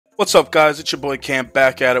What's up guys, it's your boy Camp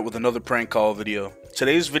back at it with another prank call video.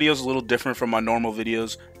 Today's video is a little different from my normal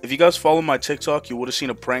videos. If you guys follow my TikTok, you would have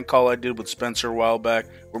seen a prank call I did with Spencer a while back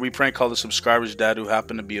where we prank called a subscriber's dad who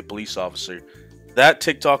happened to be a police officer. That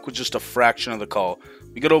TikTok was just a fraction of the call.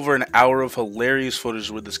 We got over an hour of hilarious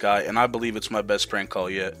footage with this guy and I believe it's my best prank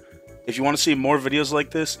call yet. If you want to see more videos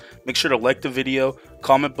like this, make sure to like the video,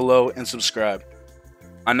 comment below, and subscribe.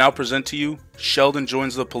 I now present to you, Sheldon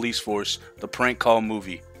Joins the Police Force, the prank call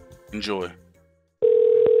movie. Enjoy.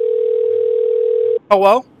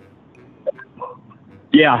 Hello?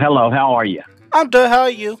 Yeah, hello, how are you? I'm good, how are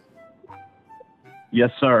you?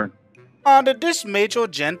 Yes, sir. Did this Major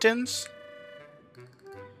Jenkins?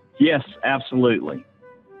 Yes, absolutely.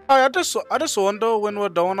 I just wonder when we're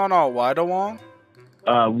doing on our wider one.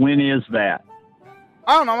 When is that?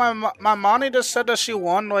 I don't know, my mommy just said that she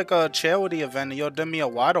won like a charity event and you'll do me a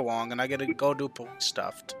wider one and I get to go do police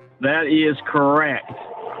stuff. That is correct.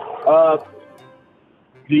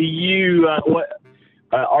 Do you,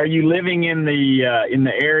 are you living in the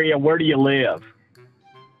area? Where do you live?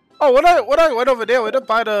 Oh, what I went over there.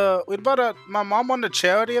 My mom won the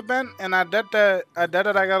charity event, and I did that I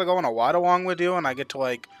gotta go on a ride along with you, and I get to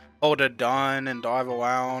like hold a gun and drive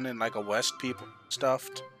around and like a West people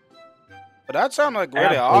stuffed. But that sounds like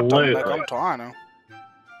really awesome. Like I'm trying to.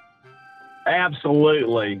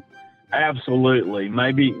 Absolutely.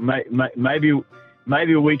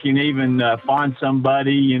 Maybe we can even find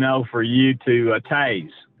somebody, you know, for you to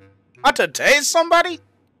tase. To tase somebody?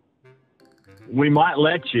 We might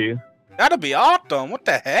let you. That'd be awesome. What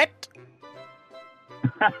the heck?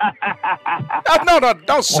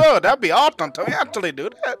 No, sir. That'd be awesome to actually do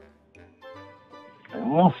that.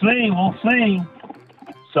 We'll see.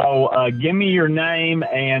 So, give me your name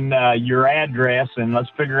and your address, and let's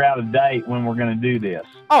figure out a date when we're going to do this.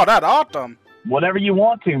 Oh, that's awesome. Whatever you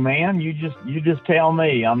want to, man. You just tell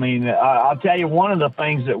me. I mean, I'll tell you one of the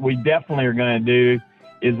things that we definitely are going to do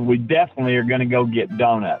is we definitely are going to go get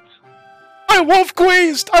donuts. I love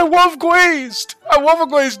glazed a glazed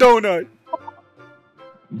donut.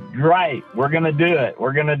 Great. We're going to do it.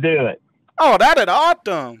 Oh, that is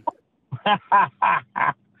awesome.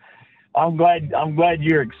 I'm glad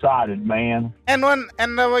you're excited, man. And when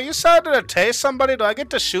you decided to tase somebody, do I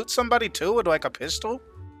get to shoot somebody too with like a pistol?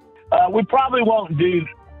 We probably won't do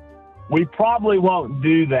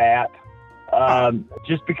that.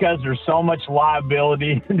 Just because there's so much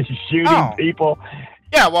liability into shooting people.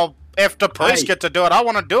 Yeah, well, if the police get to do it, I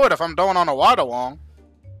want to do it if I'm doing on a ride along.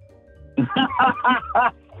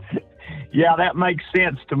 Yeah, that makes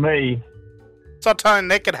sense to me. So telling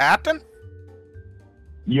they could happen?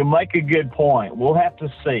 You make a good point. We'll have to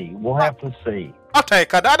see. I'll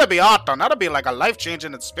take it. That'd be awesome. That'd be like a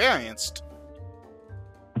life-changing experience.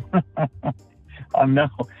 I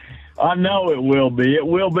know it will be. It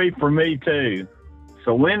will be for me too.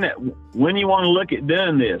 So when you want to look at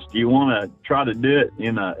doing this? Do you want to try to do it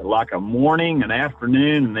in like a morning, an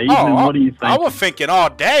afternoon, an evening? What do you think? I was thinking all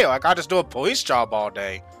day. Like I just do a police job all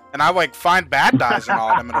day, and I like find bad guys and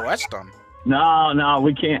all them in the Western. No,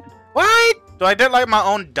 we can't. What? Do I get like my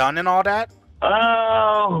own gun and all that? Oh,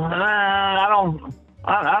 I don't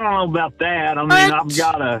know about that. I mean,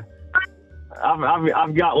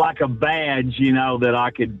 I've got like a badge, you know, that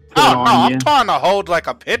I could put on you. I'm trying to hold like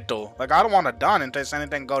a pistol. Like I don't want a gun in case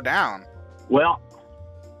anything go down. Well,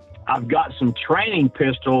 I've got some training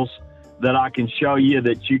pistols that I can show you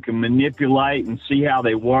that you can manipulate and see how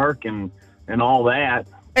they work and all that.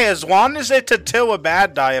 Hey, as long as they could kill a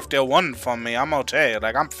bad guy if they're running from me, I'm okay.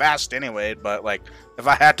 Like I'm fast anyway, but like if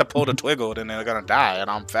I had to pull the trigger, then they're gonna die, and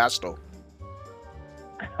I'm faster.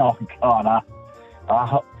 Oh God,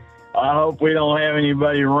 I hope we don't have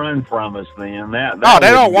anybody run from us then. That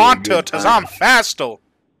they don't want to, because I'm faster.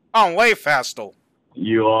 I'm way faster.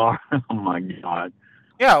 You are? Oh, my God.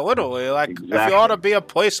 Yeah, literally. Like, exactly. If you ought to be a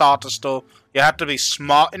police officer, you have to be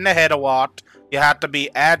smart in the head a lot. You have to be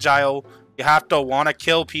agile. You have to want to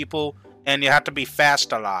kill people. And you have to be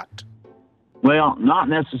fast a lot. Well, not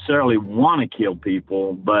necessarily want to kill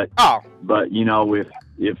people, but you know, if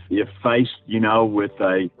faced, you know, with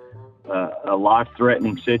a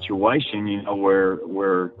life-threatening situation, you know,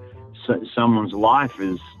 where someone's life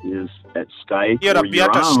is at stake. You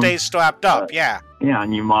have to stay strapped up, yeah. Yeah,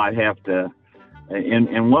 and you might have to,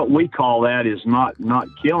 and what we call that is not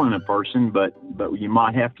killing a person, but you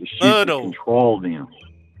might have to shoot to control them.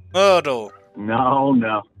 Murder. No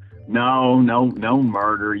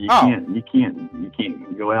murder. You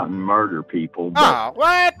can't go out and murder people. But,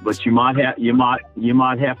 what? But you might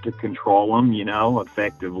have to control them, you know,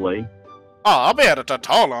 effectively. Oh, I'll be able to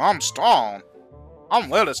control them. I'm strong.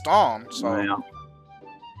 I'm really strong. So.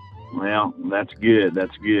 Well, that's good.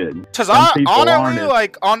 That's good. Cause honestly,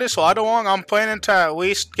 like on this ride along, I'm planning to at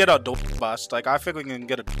least get a door bust. Like I think we can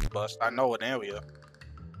get a door bust. I know an area.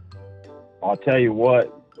 I'll tell you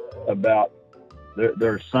what about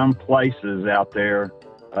there's some places out there,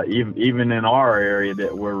 even in our area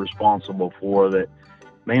that we're responsible for. That,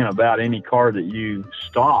 man, about any car that you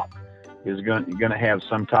stop is going to have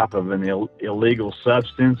some type of an illegal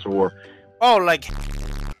substance or. Oh, like.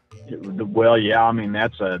 Well, yeah. I mean,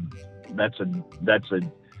 that's a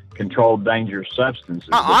controlled dangerous substance.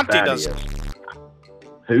 My auntie does.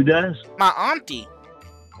 Who does? My auntie.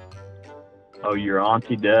 Oh, your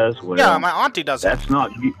auntie does? Well, yeah, my auntie does. That's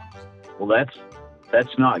not. Well,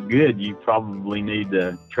 that's not good. You probably need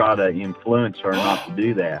to try to influence her not to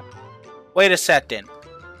do that. Wait a second.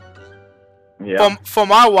 Yeah. For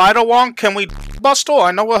my ride along, can we bust her?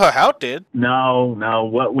 I know what her house did. No.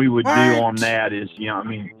 What we would do on that is, I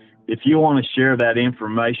mean, if you want to share that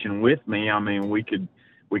information with me, I mean, we could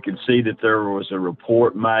see that there was a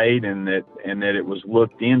report made and that it was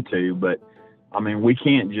looked into. But I mean, we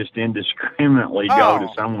can't just indiscriminately go to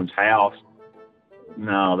someone's house.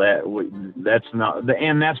 No, that's not.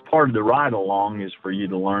 And that's part of the ride along is for you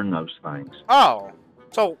to learn those things. Oh,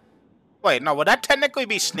 so. Wait, no, would that technically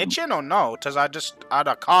be snitching or no? Because I'm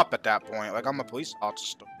a cop at that point. Like, I'm a police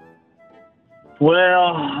officer.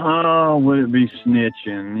 Well, would it be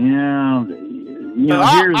snitching? Yeah.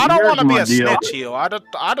 I don't want to be a snitch here. I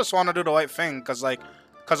just want to do the right thing. Because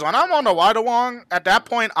when I'm on the ride along, at that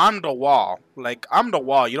point, I'm the wall. Like, I'm the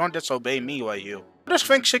wall. You don't disobey me right you. I just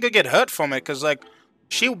think she could get hurt from it. Because, like,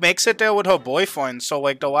 she makes it there with her boyfriend. So,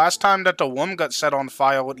 like, the last time that the room got set on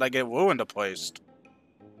fire, it ruined the place.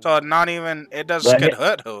 So it doesn't get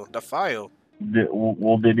hurt her, the fire.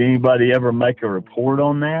 Did anybody ever make a report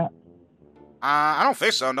on that? I don't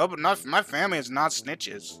think so, no, but my family is not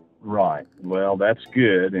snitches. Right. Well, that's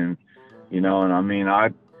good. And, and I mean, I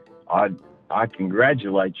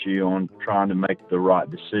congratulate you on trying to make the right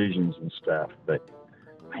decisions and stuff. But,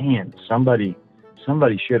 man, somebody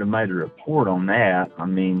should have made a report on that. I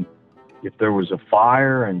mean, if there was a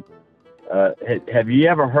fire and, have you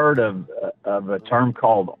ever heard of a term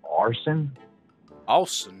called arson?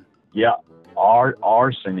 Arson? Yeah,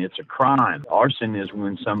 arson. It's a crime. Arson is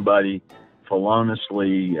when somebody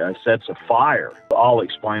feloniously sets a fire. I'll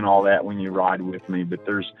explain all that when you ride with me. But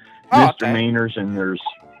there's misdemeanors and there's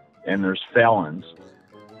felons.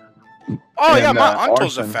 Oh yeah, my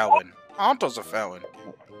uncle's a felon. My uncle's a felon.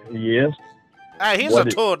 Yes. Hey, he's a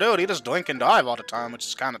tool dude. He just drink and drive all the time, which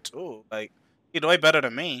is kind of tool. Like he's way better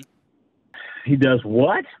than me. He does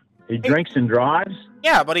what? He drinks and drives?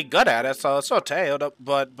 Yeah, but he's good at it, so it's okay.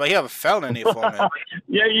 But he have a felony for me.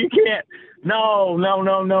 Yeah, you can't. No.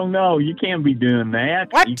 You can't be doing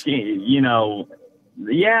that. What? You can't,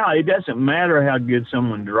 yeah, it doesn't matter how good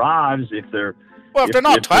someone drives if they're... Well, if they're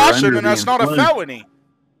not crashing, then that's not a felony.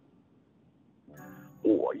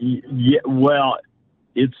 Yeah, well,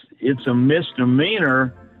 it's a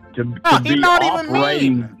misdemeanor to be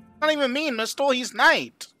operating... Not even mean, mister. He's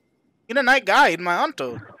night. He's a night guy, my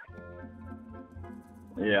uncle.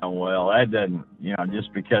 Yeah, well, that doesn't,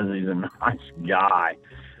 just because he's a nice guy,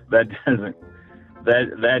 that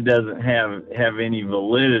doesn't have any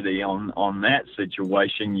validity on that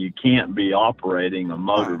situation. You can't be operating a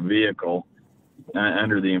motor vehicle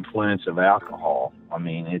under the influence of alcohol. I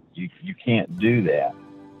mean, you can't do that.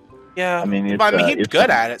 Yeah, I mean, he's good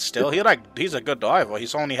at it still. He's a good driver.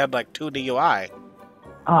 He's only had 2 DUI.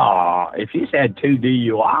 Oh, if he's had 2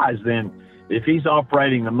 DUIs, then if he's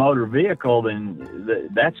operating a motor vehicle, then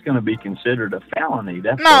that's going to be considered a felony.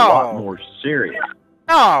 That's a lot more serious.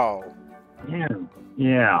 No.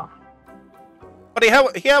 Yeah. But he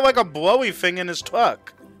had a blowy thing in his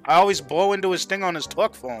truck. I always blow into his thing on his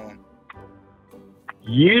truck for him.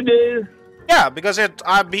 You do? Yeah, because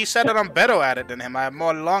he said that I'm better at it than him. I have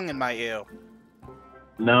more lung in my ear.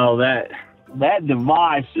 No, that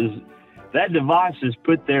device is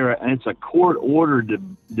put there, and it's a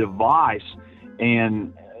court-ordered device,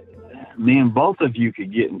 and man, both of you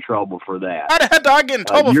could get in trouble for that. How the heck did I get in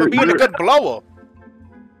trouble for being a good blower?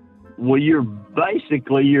 Well, you're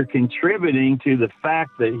contributing to the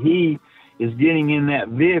fact that he is getting in that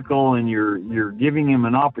vehicle, and you're giving him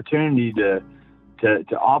an opportunity to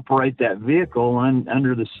operate that vehicle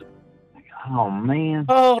under the. Oh man!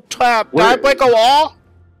 Oh, trap! Did I break a wall?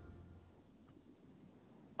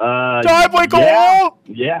 Did I break a wall?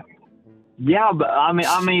 Yeah, but I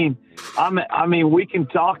mean, we can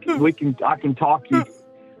talk. I can talk you.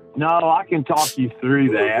 No, I can talk you through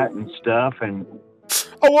that and stuff. And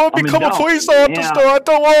I want to become a police officer. Yeah. I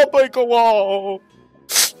don't want to break a wall.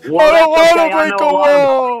 Well, I don't want to break a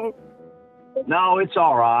wall. No, it's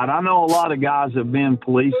all right. I know a lot of guys have been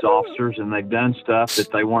police officers and they've done stuff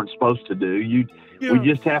that they weren't supposed to do. We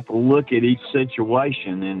just have to look at each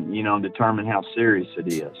situation and, you know, determine how serious it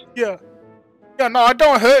is. Yeah. Yeah, no, I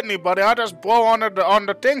don't hurt anybody. I just blow on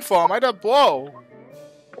the thing for him. I just blow.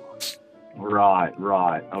 Right.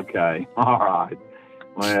 Okay. All right.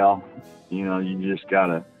 Well, you know, you just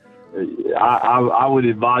gotta. I would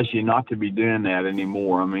advise you not to be doing that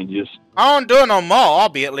anymore. I mean, just. I don't do it no more.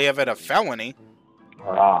 Obviously, if it's a felony.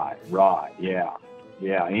 Right. Yeah.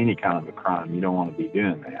 Any kind of a crime, you don't want to be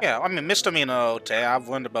doing that. Yeah, I mean, misdemeanor. Okay, I've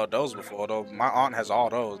learned about those before. Though my aunt has all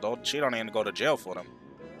those. Though she don't even go to jail for them.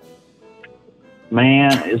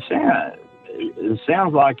 Man, it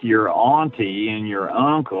sounds like your auntie and your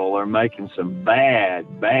uncle are making some bad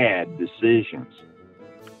decisions.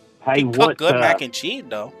 Hey, he cook good mac and cheese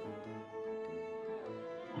though.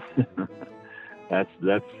 That's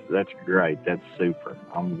great. That's super.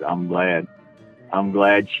 I'm glad. I'm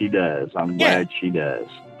glad she does. I'm glad she does.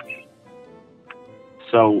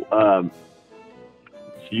 So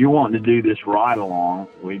you want to do this ride along?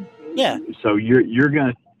 So you're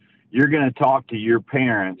gonna talk to your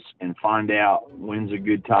parents and find out when's a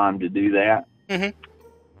good time to do that. Mm-hmm.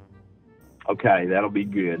 Okay, that'll be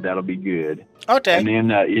good. Okay. And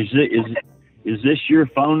then is this your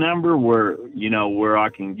phone number where I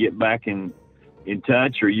can get back in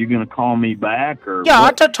touch, or are you going to call me back? Or yeah,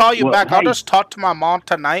 I'll just call you back. Hey, I'll just talk to my mom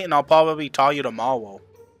tonight, and I'll probably call you tomorrow.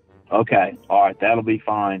 Okay, all right, that'll be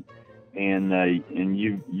fine. And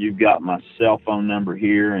you've got my cell phone number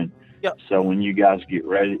here, and so when you guys get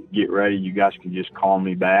ready, you guys can just call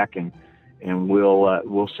me back, and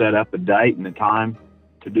we'll set up a date and a time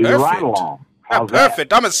to do the ride along. How's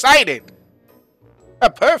perfect. That? I'm excited.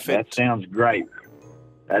 Perfect. That sounds great.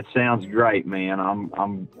 Man.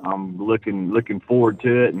 I'm looking forward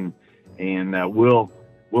to it, and we'll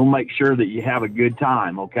make sure that you have a good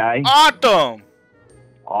time. Okay. Awesome.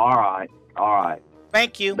 All right.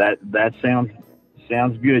 Thank you. That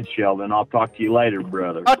sounds good, Sheldon. I'll talk to you later,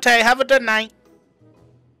 brother. Okay. Have a good night.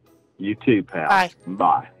 You too, pal.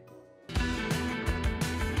 Bye.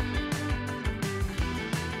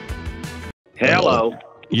 Hello.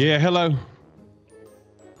 Yeah, hello.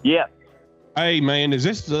 Yeah. Hey, man, is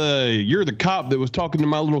this you're the cop that was talking to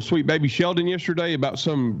my little sweet baby Sheldon yesterday about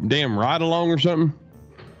some damn ride-along or something?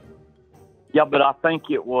 Yeah, but I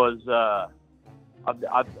think it was, I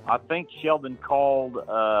think Sheldon called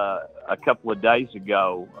a couple of days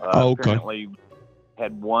ago. Okay. Apparently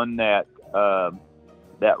had won that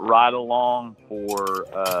ride-along for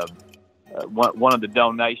one of the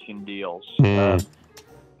donation deals.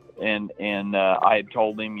 And I had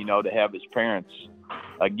told him, to have his parents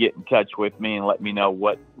get in touch with me and let me know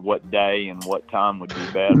what day and what time would be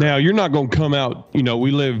better. Now, you're not going to come out, we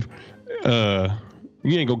live,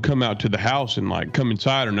 you ain't going to come out to the house and like come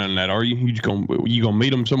inside or none of that, are you? You going to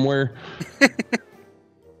meet them somewhere?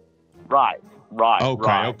 Right.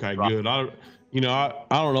 Okay, good. I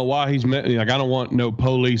don't know why he's met. Like, I don't want no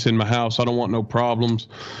police in my house. I don't want no problems.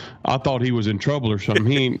 I thought he was in trouble or something.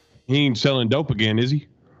 He ain't selling dope again, is he?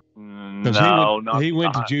 No, he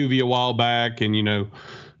went to juvie a while back, and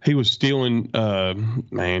he was stealing.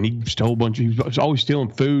 He stole a bunch. He was always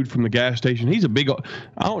stealing food from the gas station. He's a big.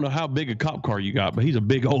 I don't know how big a cop car you got, but he's a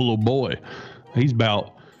big old little boy. He's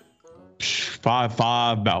about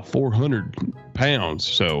 5'5", about 400 pounds.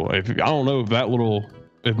 So I don't know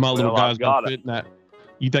if my little guy's gonna fit in that.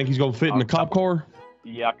 You think he's gonna fit in the cop car?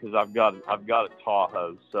 Yeah, because I've got a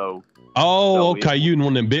Tahoe. So. Oh, okay. You in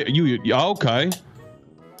one of them big? Okay.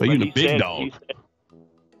 So you're the big dog.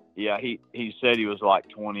 He said he was like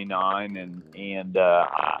 29, and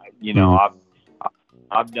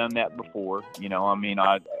I've done that before.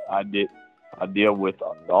 I deal with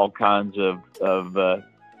all kinds of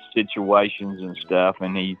situations and stuff,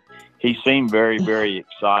 and he seemed very, very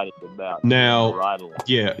excited about now. Ride along.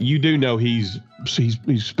 Yeah, you do know he's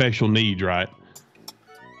special needs, right?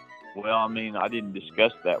 Well, I didn't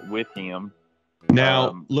discuss that with him.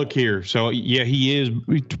 Now, look here. So, yeah, he is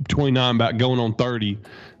 29, about going on 30.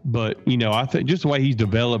 But, I think just the way he's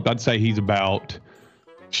developed, I'd say he's about,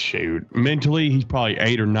 mentally, he's probably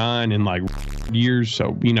 8 or 9 in, like, years.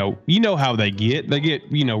 So, you know how they get. They get,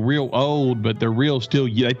 real old, but they're real still.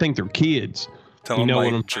 They think they're kids. Tell him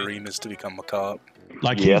my dream is to become a cop.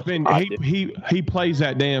 Like, he plays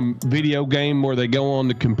that damn video game where they go on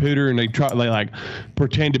the computer and they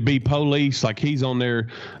pretend to be police. Like, he's on there,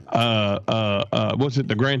 what's it,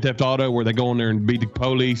 the Grand Theft Auto, where they go on there and be the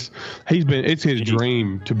police. It's his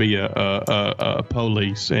dream to be a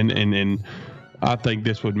police, and I think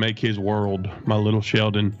this would make his world, my little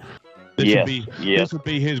Sheldon. This would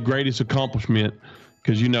be his greatest accomplishment,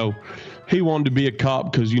 because he wanted to be a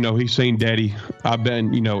cop because he's seen Daddy. I've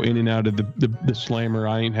been in and out of the slammer.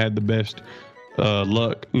 I ain't had the best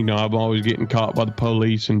luck. I'm always getting caught by the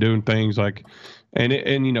police and doing things like. And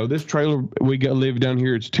this trailer we got live down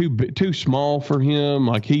here, it's too small for him.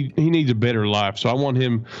 Like he needs a better life. So I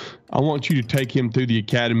want you to take him through the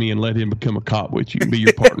academy and let him become a cop with you and be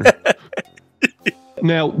your partner.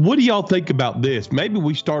 Now, what do y'all think about this? Maybe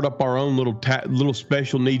we start up our own little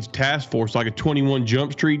special needs task force, like a 21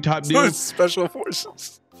 Jump Street type deal. Special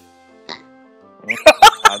forces.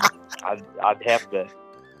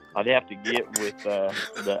 I'd have to get with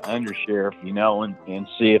the undersheriff, and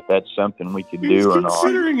see if that's something we could do or not.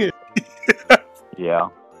 Considering it. Yeah.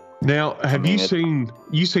 Now, have you seen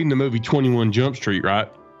the movie 21 Jump Street,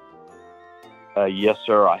 right? Yes,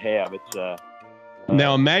 sir, I have. It's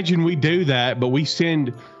now imagine we do that, but we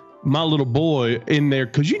send my little boy in there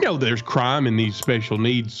because there's crime in these special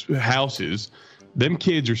needs houses. Them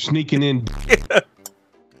kids are sneaking in.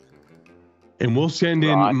 And we'll send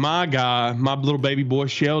in my little baby boy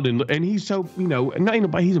Sheldon, and he's so ain't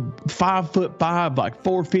nobody. He's a 5'5", like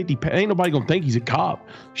 450 pounds. Ain't nobody gonna think he's a cop.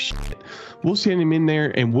 Shit. We'll send him in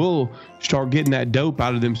there, and we'll start getting that dope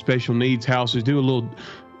out of them special needs houses. We'll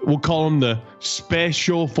call them the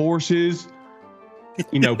special forces.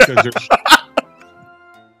 Because they're.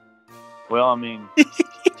 Well, I mean,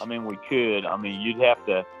 we could. I mean, you'd have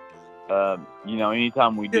to.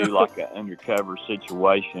 Anytime we do like an undercover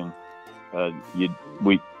situation. There's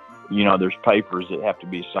papers that have to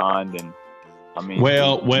be signed, and I mean.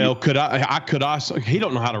 Well, could I? He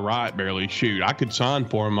don't know how to write barely. Shoot, I could sign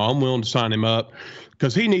for him. I'm willing to sign him up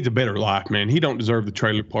because he needs a better life, man. He don't deserve the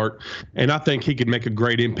trailer park, and I think he could make a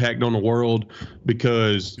great impact on the world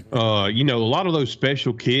because, a lot of those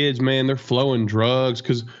special kids, man, they're flowing drugs.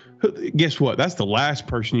 Because guess what? That's the last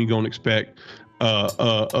person you're gonna expect,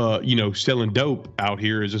 selling dope out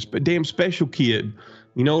here is a damn special kid.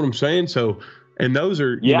 You know what I'm saying? So, and those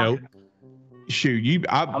are, we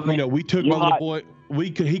took my little boy.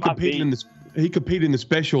 He competed in the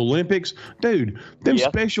Special Olympics, dude. Them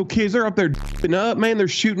special kids, they're up there d***ing up, man. They're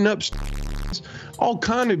shooting up all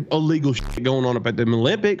kind of illegal shit going on up at them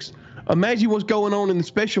Olympics. Imagine what's going on in the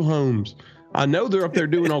special homes. I know they're up there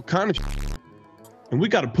doing all kind of shit, and we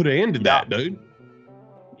got to put an end to that, dude.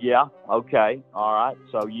 Yeah. Okay. All right.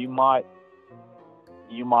 So you might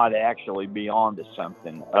actually be onto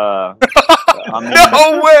something. No way! I've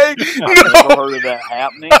never heard of that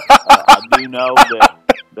happening. I do know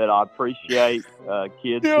that I appreciate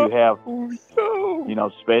kids who have,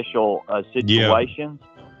 special situations.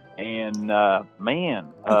 Yeah. And man,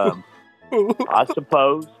 I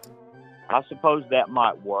suppose that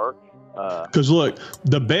might work. Because look,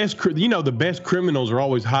 the best criminals are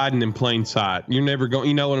always hiding in plain sight. You're never going.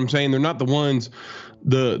 You know what I'm saying? They're not the ones.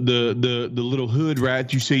 The little hood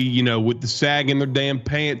rats you see, with the sag in their damn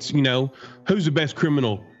pants, who's the best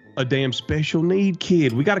criminal? A damn special need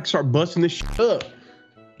kid. We got to start busting this shit up.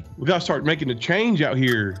 We got to start making a change out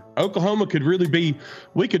here. Oklahoma could really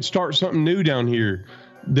we could start something new down here,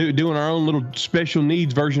 doing our own little special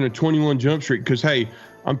needs version of 21 Jump Street. Because, hey,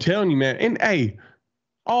 I'm telling you, man, and hey,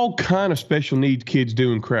 all kind of special needs kids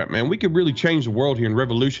doing crap, man. We could really change the world here and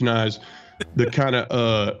revolutionize the kind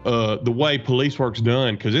of the way police work's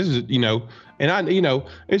done, because this is and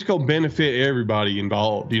it's gonna benefit everybody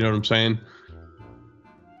involved. You know what I'm saying?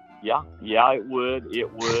 Yeah, it would.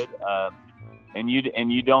 And you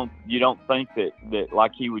don't think that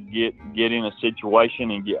like he would get in a situation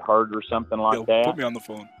and get hurt or something like that? Put me on the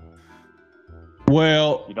phone.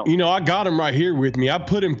 Well, I got him right here with me. I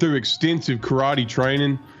put him through extensive karate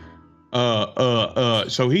training.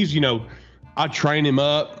 So he's I train him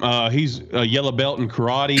up. He's a yellow belt in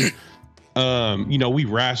karate. We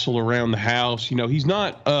wrestle around the house. He's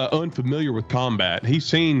not unfamiliar with combat. He's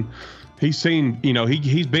seen,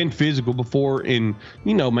 he's been physical before, and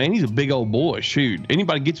man, he's a big old boy. Shoot,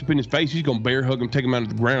 anybody gets up in his face, he's gonna bear hug him, take him out of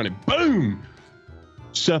the ground, and boom,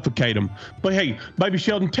 suffocate him. But hey, baby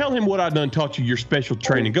Sheldon, tell him what I done taught you your special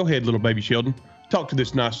training. Go ahead, little baby Sheldon. Talk to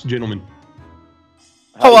this nice gentleman.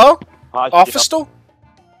 Hello, Hi, officer.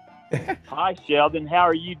 Hi, Sheldon. How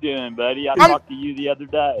are you doing, buddy? I talked to you the other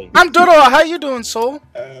day. I'm doing all right. How you doing, soul?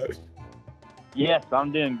 Yes,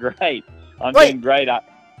 I'm doing great. Doing great.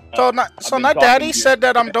 So Daddy said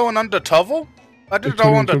that I'm doing under Tuvel? I did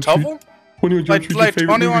go under Tuvel? Like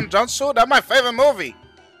 21 Jump Street? That's my favorite movie.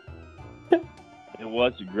 It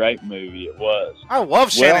was a great movie. It was. I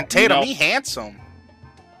love Shannon Tatum. He's handsome.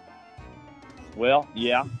 Well,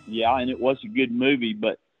 yeah, and it was a good movie,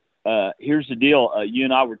 but here's the deal. You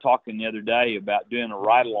and I were talking the other day about doing a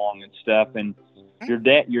ride-along and stuff, and your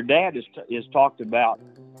dad has talked about,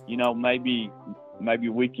 maybe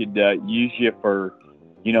we could use you for,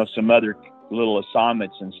 you know, some other little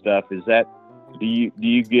assignments and stuff. Is that,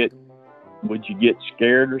 would you get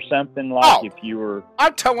scared or something, like if you were?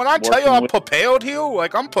 I'm prepared here.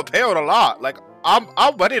 Like, I'm prepared a lot. Like, I'm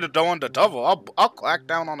ready to go on the double. I'll crack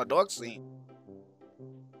down on the dog scene.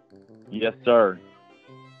 Yes, sir.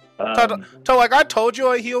 So like I told you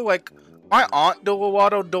right here, like my aunt do a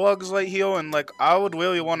lot of dogs right here, and like I would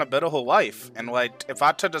really want to better her life. And like if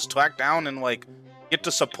I could just crack down and like get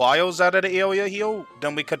the suppliers out of the area here,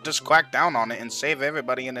 then we could just crack down on it and save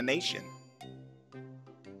everybody in the nation.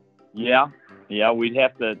 Yeah, we'd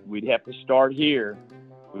have to start here.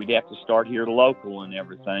 We'd have to start here local and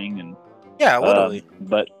everything. And yeah, literally.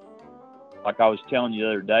 But like I was telling you the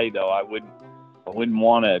other day, though, I wouldn't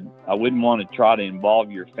want to try to involve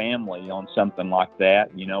your family on something like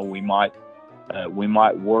that. You know, we might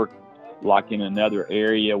work like in another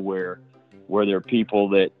area where there are people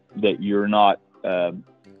that you're not, you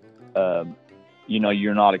know,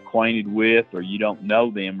 you're not acquainted with, or you don't know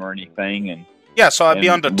them or anything. And yeah, so I'd be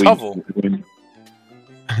on the double.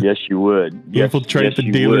 Yes, you would. Infiltrate the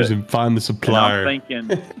dealers and find the supplier. And I'm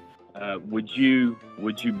thinking, would you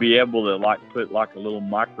be able to like put like a little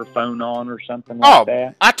microphone on or something like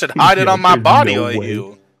that? I could hide it on my body or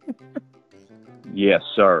you. Yes,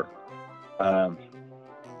 sir.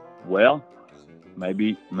 Well,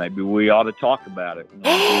 maybe we ought to talk about it. Do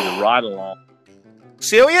the ride along.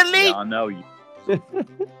 Seriously? Yeah, I know you.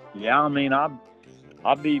 Yeah, I mean,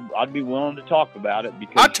 I'd be willing to talk about it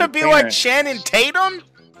because I could be like Shannon Tatum.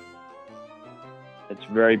 It's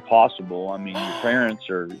very possible. I mean, your parents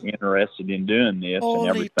are interested in doing this and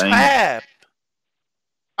everything. Crap.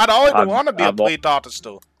 I'd always want to be a police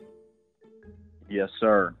officer. Yes,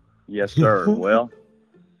 sir. Yes, sir. Well,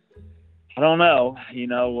 I don't know. You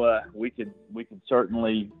know, we could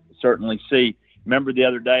certainly see. Remember the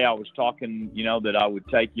other day I was talking, you know, that I would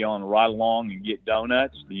take you on a ride along and get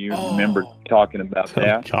donuts. Do you remember talking about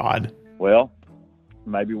that? Oh, God. Well,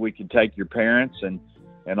 maybe we could take your parents and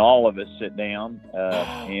all of us sit down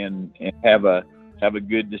and have a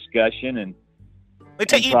good discussion and we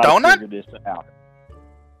take you donut? Figure this out.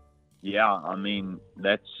 Yeah, I mean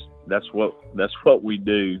that's what we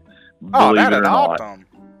do. Oh, that is awesome.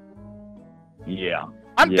 Yeah.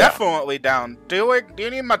 I'm definitely down. Do you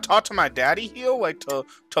need me to talk to my daddy here, like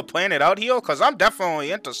to plan it out here? Cause I'm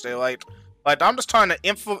definitely interested. Like I'm just trying to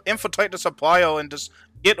infiltrate the supplier and just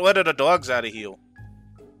get rid of the dogs out of here.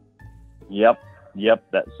 Yep,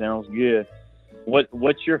 that sounds good.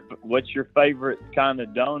 What's your favorite kind of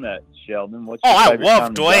donut, Sheldon? I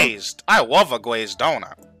love glazed. I love a glazed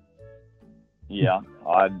donut. Yeah,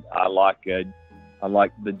 I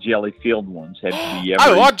like the jelly filled ones. Have you ever? I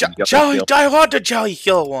love the jelly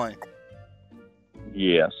filled one.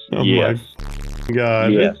 Yes. Oh yes. My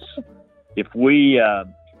God. Yes. If we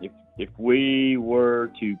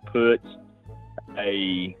were to put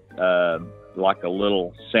a like a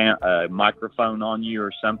little microphone on you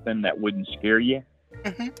or something that wouldn't scare you.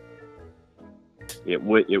 Mm-hmm.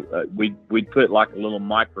 We'd put like a little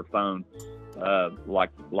microphone,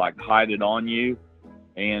 like hide it on you,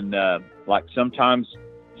 and like sometimes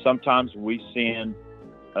we send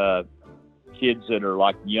kids that are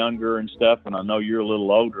like younger and stuff, and I know you're a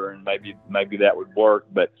little older, and maybe that would work,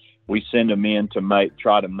 but we send them in to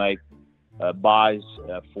try to make buys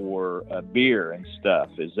for beer and stuff.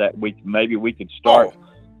 Is that maybe we could start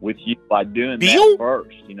with you by doing that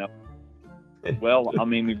first, you know? Well, I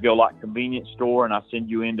mean, we go like convenience store and I send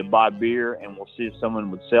you in to buy beer and we'll see if someone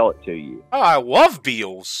would sell it to you. Oh, I love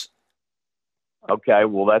beers. Okay,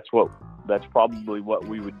 well that's probably what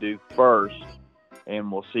we would do first,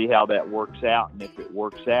 and we'll see how that works out, and if it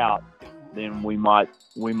works out, then we might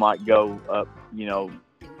go up, you know,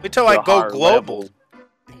 until I go global. Level.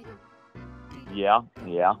 Yeah,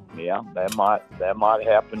 that might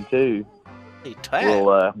happen too.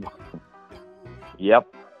 Well, yep.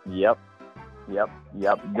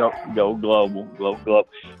 Go global.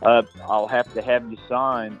 I'll have to have you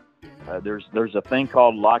sign. There's a thing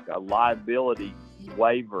called like a liability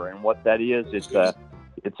waiver, and what that is, it's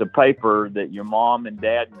a paper that your mom and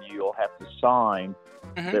dad and you'll have to sign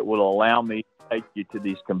that will allow me to take you to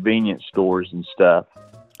these convenience stores and stuff.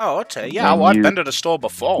 Oh, okay. Yeah, I've been to the store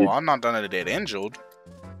before. I'm not gonna get injured.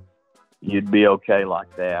 You'd be okay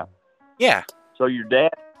like that. Yeah. So your dad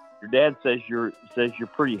says you're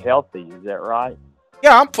pretty healthy. Is that right?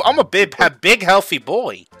 Yeah, I'm a big healthy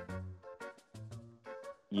boy.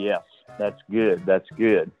 Yes, that's good.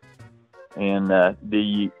 And do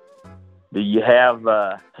you have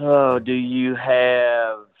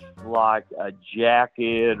like a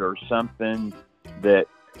jacket or something that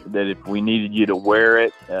if we needed you to wear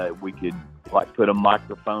it, we like put a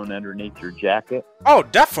microphone underneath your jacket? Oh,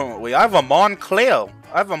 definitely. I have a Montclair.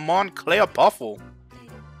 Buffle.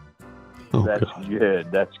 Oh, That's God.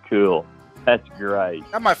 good. That's cool. That's great.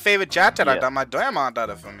 That's my favorite jacket. Yeah. I done. My grandma did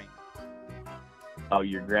it for me. Oh,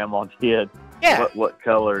 your grandma did? Yeah. What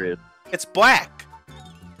color is It's black.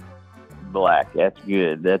 black? That's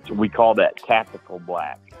good. We call that tactical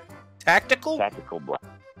black. Tactical? Tactical black.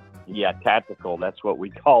 Yeah, tactical. That's what we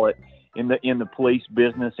call it in the police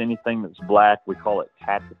business. Anything that's black, we call it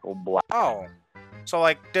tactical black. Oh. So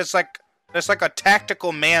like there's like a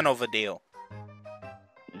tactical man over there.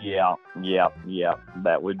 Yeah.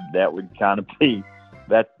 That would kind of be.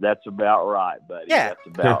 That's about right, buddy. Yeah. That's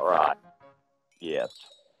about right. Yes.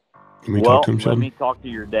 Can we Well, talk to him, let Sheldon? me talk to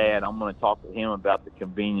your dad. I'm going to talk to him about the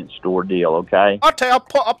convenience store deal, okay? I'll tell you,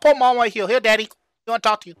 I'll put mom right here. Here, Daddy. You want to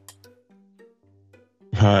talk to you?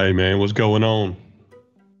 Hi, man. What's going on?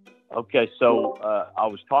 Okay, so I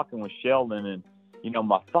was talking with Sheldon, and,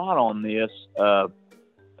 my thought on this,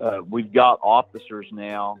 we've got officers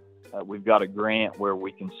now. We've got a grant where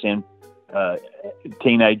we can send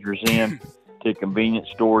teenagers in to convenience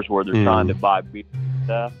stores where they're trying to buy beer and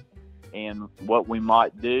stuff. And what we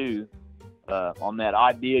might do on that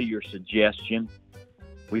idea, your suggestion,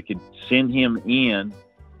 we could send him in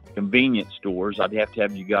convenience stores. I'd have to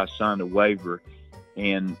have you guys sign a waiver,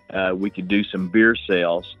 and we could do some beer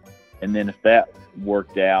sales. And then if that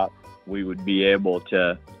worked out, we would be able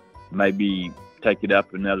to maybe take it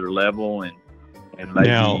up another level and maybe.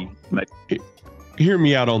 Now, hear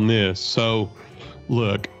me out on this. So,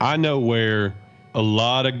 look, I know where a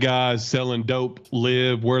lot of guys selling dope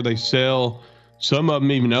live, where they sell. Some of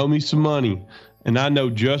them even owe me some money, and I know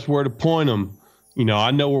just where to point them.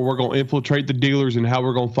 I know where we're going to infiltrate the dealers and how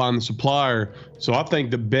we're going to find the supplier. So I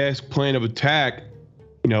think the best plan of attack,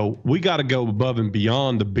 we got to go above and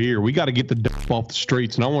beyond the beer. We got to get the dope off the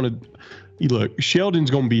streets. And I want to, look,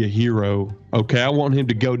 Sheldon's going to be a hero. Okay. I want him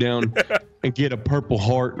to go down and get a Purple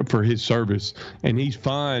Heart for his service. And he's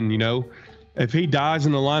fine. If he dies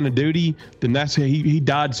in the line of duty, then that's he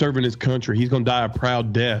died serving his country. He's going to die a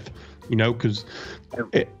proud death, because,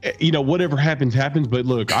 whatever happens. But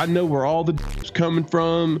look, I know where all the dope's coming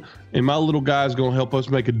from, and my little guy's going to help us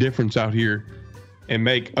make a difference out here and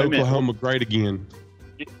make Oklahoma great again.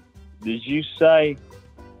 Did you say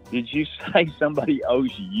somebody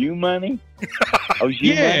owes you money?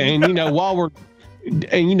 Money? And while we're,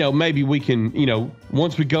 and maybe we can,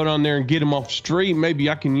 once we go down there and get him off the street, maybe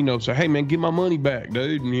I can, say, hey man, get my money back,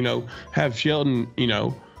 dude, and have Sheldon,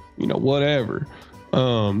 whatever.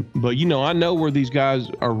 But I know where these guys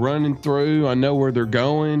are running through. I know where they're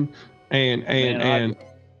going, and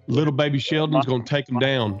little baby Sheldon's gonna take them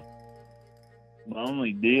down. The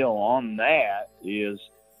only deal on that is,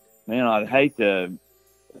 man, I'd hate to,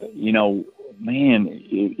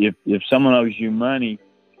 if someone owes you money,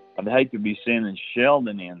 I'd hate to be sending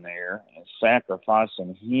Sheldon in there and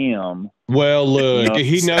sacrificing him. Well, look,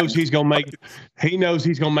 he knows he's gonna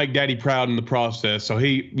make Daddy proud in the process. So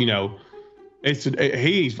he's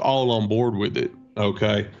all on board with it.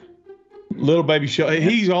 Okay, little baby Sheldon,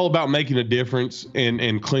 he's all about making a difference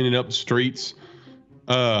and cleaning up the streets.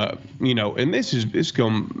 And this is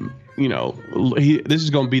gonna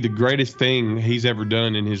be the greatest thing he's ever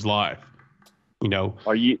done in his life.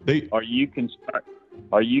 Are you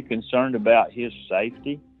concerned about his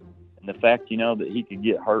safety and the fact that he could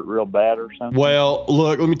get hurt real bad or something? Well,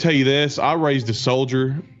 look, let me tell you this. I raised a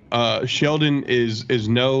soldier. Sheldon is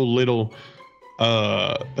no little.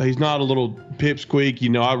 He's not a little pipsqueak.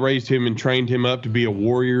 I raised him and trained him up to be a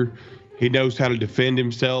warrior. He knows how to defend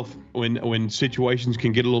himself when situations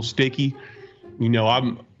can get a little sticky.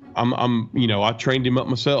 I trained him up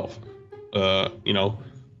myself. So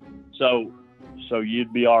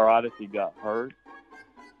you'd be all right if he got hurt?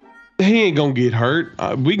 He ain't gonna get hurt.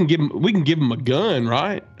 We can give him a gun,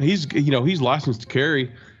 right? He's licensed to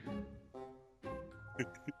carry.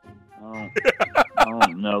 I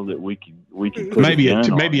don't know that we could put maybe a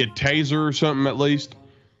taser or something at least.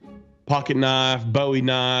 Pocket knife, Bowie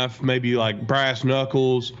knife, maybe like brass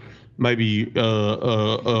knuckles, maybe dude,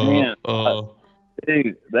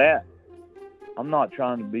 that I'm not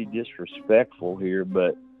trying to be disrespectful here,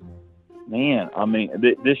 but man, I mean,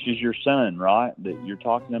 this is your son, right? That you're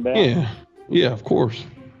talking about? Yeah, of course.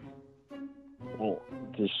 Well,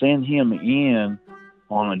 to send him in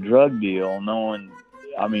on a drug deal,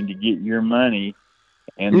 to get your money.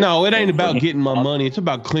 And no, it ain't about getting my money. It's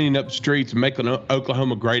about cleaning up the streets and making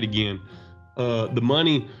Oklahoma great again. The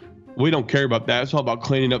money, we don't care about that. It's all about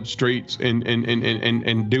cleaning up the streets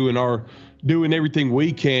and doing everything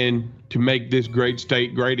we can to make this great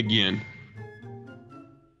state great again.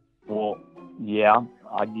 Well, yeah,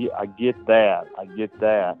 I get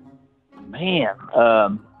that. Man,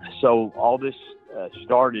 so all this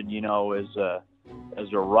started, you know, as a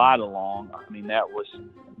ride along. I mean,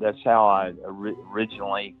 that's how I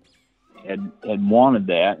originally had wanted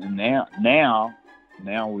that, and now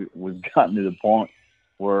we've gotten to the point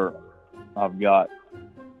where I've got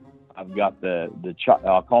the child.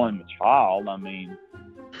 I'll call him a child. I mean,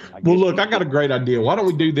 well, look, I got a great idea. Why don't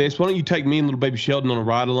we do this? Why don't you take me and little baby Sheldon on a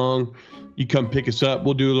ride along? You come pick us up.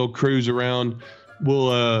 We'll do a little cruise around.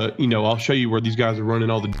 We'll, you know, I'll show you where these guys are running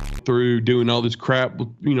all the through, doing all this crap.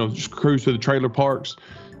 You know, just cruise to the trailer parks,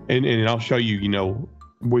 and I'll show you, you know,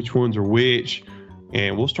 which ones are which,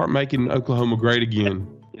 and we'll start making Oklahoma great again.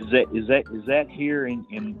 Is that here in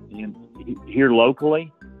here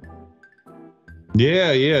locally?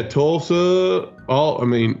 Yeah, Tulsa,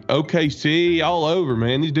 OKC, all over,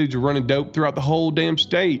 man. These dudes are running dope throughout the whole damn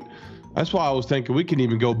state. That's why I was thinking we can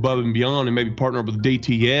even go above and beyond and maybe partner up with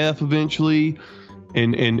DTF eventually,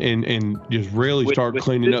 and just really start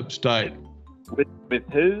cleaning up state. With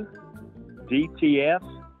who? DTF?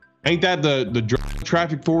 Ain't that the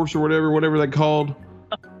traffic force or whatever they called?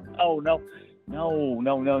 Oh no,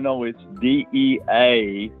 it's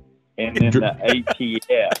DEA. And then the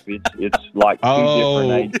ATF, it's like two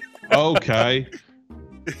different agencies. Okay.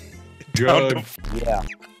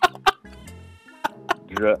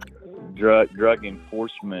 Drug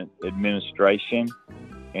Enforcement Administration,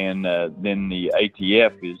 and then the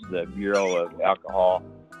ATF is the Bureau of Alcohol,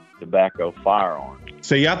 Tobacco, Firearms.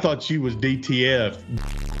 See, I thought you was DTF,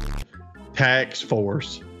 Tax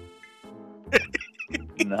Force.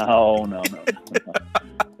 No.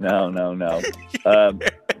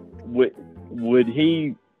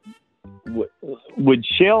 Would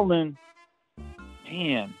Sheldon?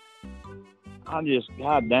 Man,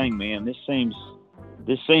 God dang, man, this seems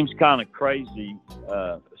kind of crazy.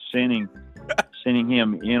 Sending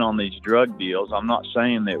him in on these drug deals. I'm not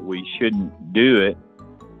saying that we shouldn't do it,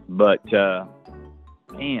 but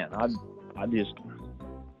man,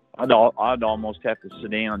 I'd almost have to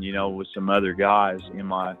sit down, you know, with some other guys in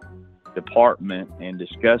my department and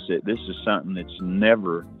discuss it. This is something that's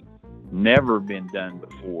never been done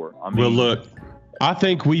before. I mean, well, look, I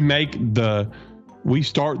think we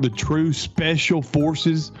start the true special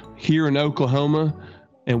forces here in Oklahoma,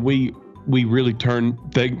 and we really turn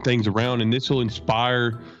things around, and this will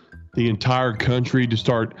inspire the entire country to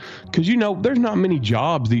start, because, you know, there's not many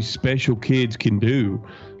jobs these special kids can do.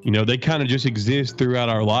 You know, they kind of just exist throughout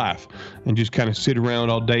our life and just kind of sit around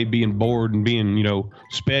all day being bored and being, you know,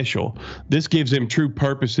 special. This gives them true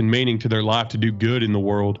purpose and meaning to their life to do good in the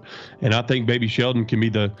world. And I think baby Sheldon can be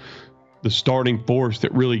the starting force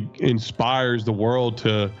that really inspires the world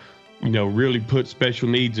to, you know, really put special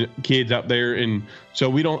needs kids out there. And so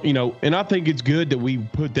we don't, you know, and I think it's good that we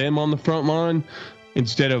put them on the front line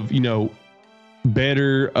instead of, you know,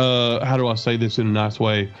 better, how do I say this in a nice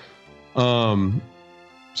way?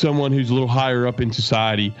 Someone who's a little higher up in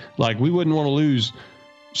society. Like, we wouldn't want to lose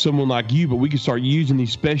someone like you, but we could start using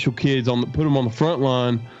these special kids put them on the front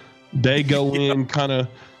line. They go in kind of,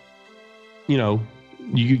 you know,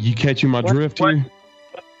 you catching my drift here?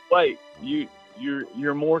 Wait,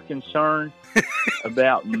 you're more concerned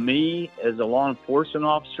about me as a law enforcement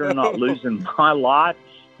officer not losing my life,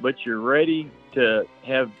 but you're ready to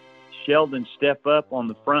have Sheldon step up on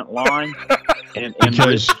the front line and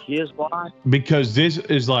risk his life? Because this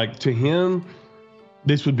is like, to him,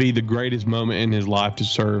 this would be the greatest moment in his life to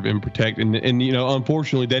serve and protect. And you know,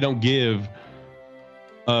 unfortunately, they don't give,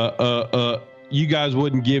 you guys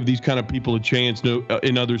wouldn't give these kind of people a chance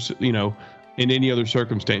in others, you know, in any other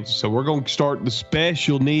circumstances. So we're going to start the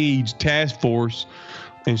special needs task force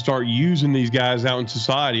and start using these guys out in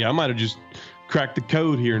society. I might have just cracked the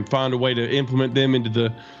code here and find a way to implement them into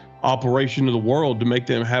the operation of the world to make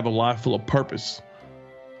them have a life full of purpose.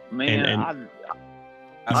 Man,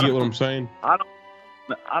 you get what I'm saying? I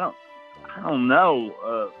don't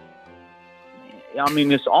know. I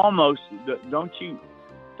mean, it's almost, don't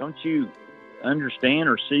you understand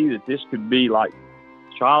or see that this could be like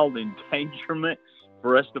child endangerment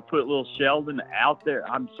for us to put little Sheldon out there?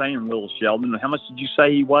 I'm saying little Sheldon. How much did you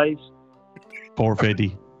say he weighs?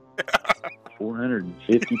 450.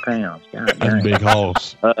 450 pounds. God, that's a big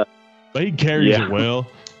horse. But he carries it well.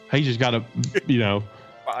 He just got to, you know.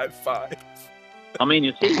 5'5". I mean,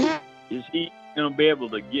 is he going to be able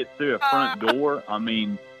to get through a front door? I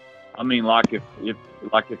mean, like if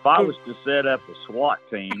I was to set up a SWAT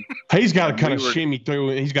team, he's got to kind of shimmy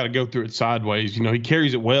through it. He's got to go through it sideways. You know, he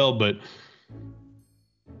carries it well, but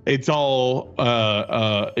it's all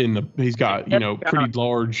he's got, you know, pretty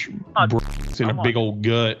large breasts and a big old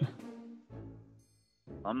gut.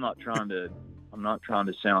 I'm not trying to I'm not trying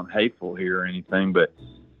to sound hateful here or anything, but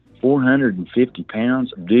 450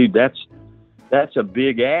 pounds, dude, that's a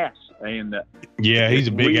big ass. And yeah, he's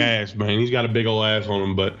a big ass, man. He's got a big old ass on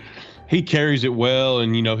him, but he carries it well,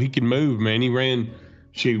 and you know he can move, man. He ran.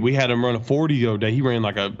 Shoot, we had him run a 40 the other day. He ran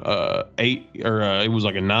like a 8 or it was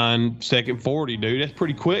like a 9-second 40, dude. That's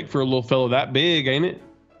pretty quick for a little fella that big, ain't it?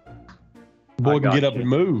 The boy can get up and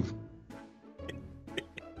move.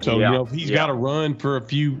 So, you know, if he's got to run for a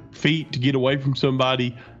few feet to get away from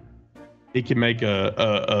somebody, he can make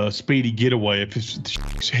a speedy getaway. If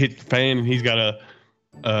it's hit the fan and he's got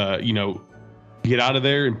to, you know, get out of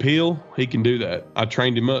there and peel, he can do that. I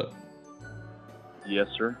trained him up. Yes,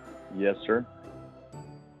 sir. Yes, sir.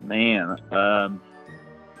 Man,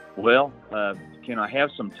 well, can I have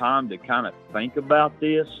some time to kind of think about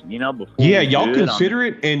this, you know, before? Yeah, y'all consider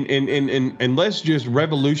it, and let's just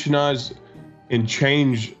revolutionize and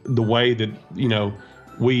change the way that, you know,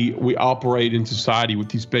 we operate in society with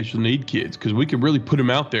these special need kids, because we could really put them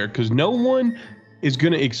out there, because no one is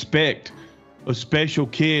going to expect a special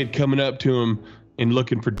kid coming up to them and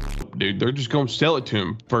looking for dope, dude. They're just going to sell it to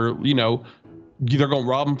them for, you know, they're going to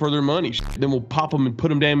rob them for their money. Then we'll pop them and put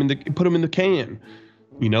them in the can.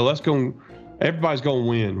 You know, everybody's going to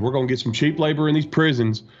win. We're going to get some cheap labor in these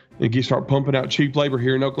prisons and start pumping out cheap labor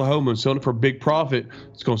here in Oklahoma and selling it for a big profit.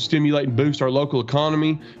 It's going to stimulate and boost our local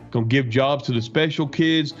economy. It's going to give jobs to the special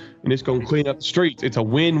kids, and it's going to clean up the streets. It's a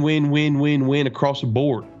win across the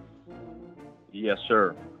board. Yes,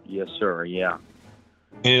 sir. Yes, sir. Yeah.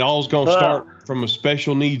 And it all's going to start from a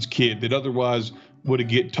special needs kid that otherwise would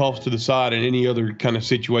get tossed to the side in any other kind of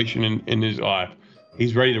situation in his life.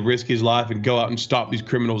 He's ready to risk his life and go out and stop these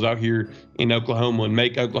criminals out here in Oklahoma and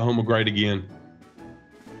make Oklahoma great again.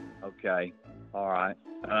 Okay. All right.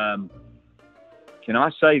 Can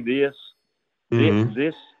I say this? Mm-hmm.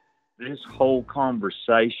 This whole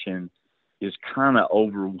conversation is kind of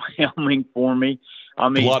overwhelming for me. I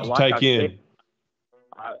mean, a lot to take in.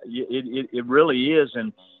 It really is.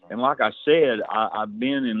 And like I said, I've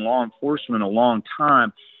been in law enforcement a long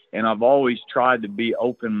time, and I've always tried to be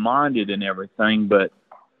open-minded and everything. But,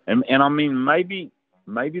 and I mean, maybe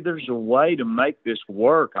there's a way to make this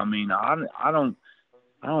work. I mean, I don't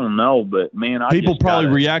know, but man, people probably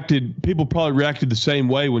reacted the same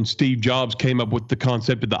way when Steve Jobs came up with the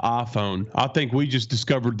concept of the iPhone. I think we just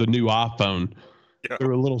discovered the new iPhone. Yeah.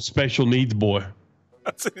 They're a little special needs boy.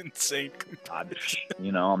 That's an insane comparison.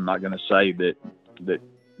 You know, I'm not going to say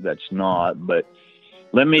that's not, but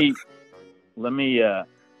let me give me a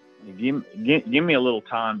little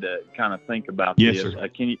time to kind of think about this. Sir.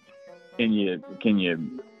 Can you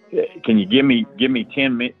give me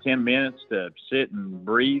 10 minutes to sit and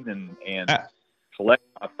breathe and collect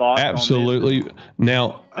my thoughts? Absolutely. On this?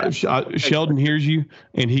 Now, Sheldon hears you,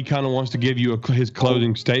 and he kind of wants to give you his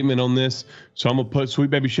closing statement on this. So I'm going to put Sweet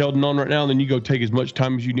Baby Sheldon on right now, and then you go take as much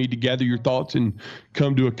time as you need to gather your thoughts and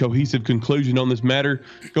come to a cohesive conclusion on this matter.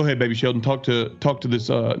 Go ahead, Baby Sheldon. Talk to this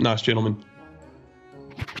nice gentleman.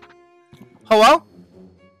 Hello?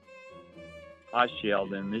 Hi,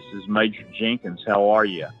 Sheldon. This is Major Jenkins. How are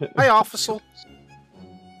you? Hi, officer.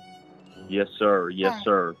 Yes, sir. Yes,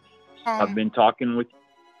 sir. I've been talking with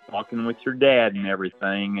your dad and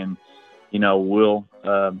everything, and you know we'll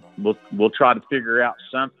try to figure out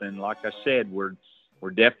something. Like I said, we're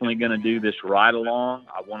definitely going to do this right along.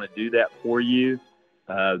 I want to do that for you.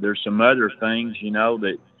 There's some other things, you know,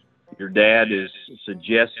 that your dad has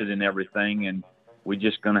suggested and everything, and we're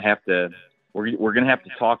just going to have to. We're going to have to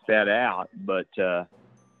talk that out, but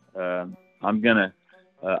I'm gonna,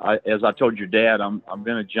 as I told your dad, I'm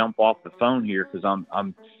gonna jump off the phone here because I'm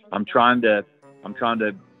trying to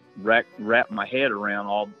wrap my head around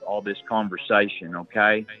all this conversation.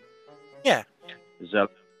 Okay. Yeah. Is that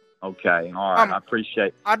okay? All right. I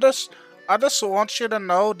appreciate. I just want you to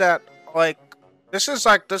know that this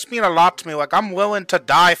mean a lot to me. Like I'm willing to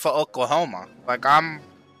die for Oklahoma. Like I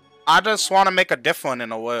just want to make a difference in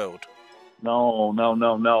the world. No.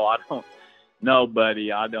 I don't. No,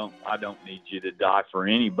 buddy. I don't need you to die for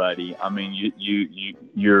anybody. I mean,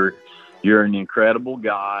 you're an incredible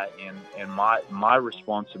guy, and my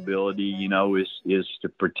responsibility, you know, is to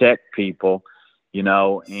protect people, you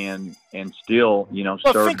know, and still, you know,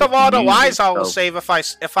 well, serve think of all the lives I will save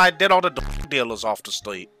if I did all the dealers off the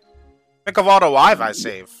street. Think of all the lives I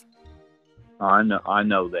save. I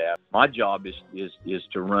know that. My job is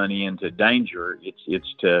to run into danger.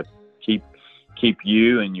 It's to keep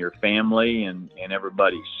you and your family and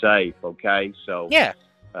everybody safe. Okay. So yeah.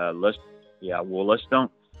 Let's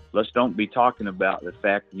don't be talking about the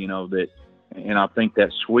fact, you know, that, and I think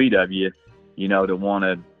that's sweet of you, you know, to want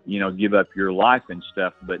to, you know, give up your life and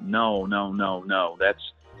stuff, but no,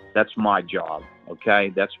 That's my job. Okay,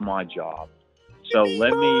 that's my job. So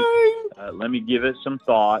let me give it some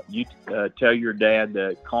thought. You tell your dad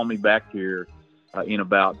to call me back here in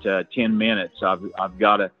about 10 minutes. I've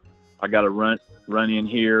got to run in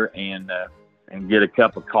here and get a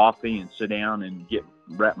cup of coffee and sit down and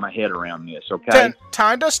wrap my head around this. Okay.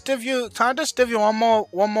 Can I just give you one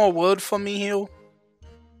more word for me here?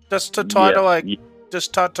 Just to try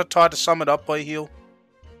to sum it up right here.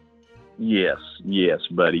 Yes,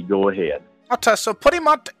 buddy. Go ahead. Okay, so pretty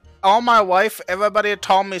much all my life, everybody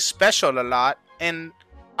told me special a lot, and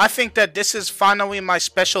I think that this is finally my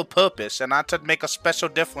special purpose, and I to make a special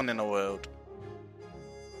difference in the world.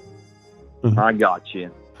 I got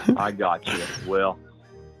you. Well,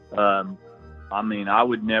 I mean, I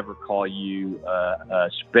would never call you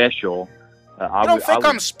special. You don't think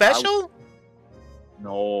I'm special?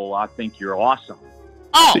 No, I think you're awesome.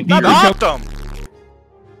 Oh, that's awesome.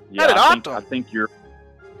 Yeah, I think you're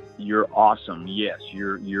awesome. Yes,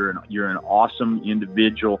 you're an awesome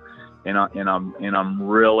individual, and I'm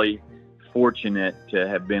really fortunate to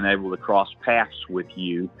have been able to cross paths with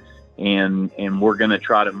you, and we're going to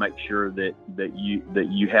try to make sure that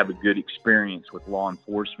you have a good experience with law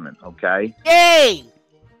enforcement. Okay? Yay!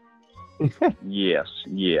 Yes.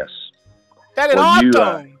 That is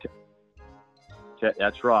awesome.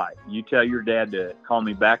 That's right. You tell your dad to call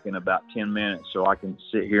me back in about 10 minutes so I can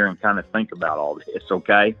sit here and kind of think about all this,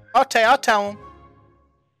 okay? I'll tell him.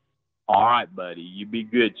 All right, buddy. You be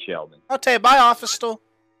good, Sheldon. Okay, bye, officer.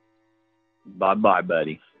 Bye-bye,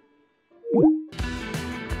 buddy.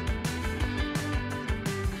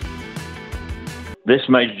 This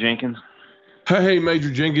Major Jenkins. Hey,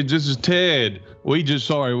 Major Jenkins, this is Ted. We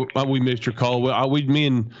missed your call.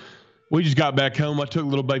 We just got back home. I took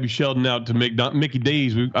little baby Sheldon out to Mickey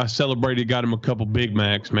D's. I celebrated, got him a couple Big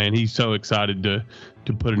Macs, man. He's so excited to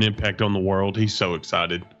put an impact on the world. He's so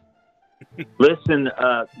excited. Listen,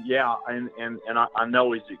 yeah, and I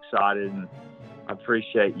know he's excited, and I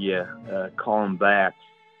appreciate you calling back.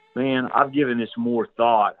 Man, I've given this more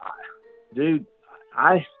thought. Dude,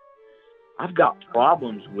 I've got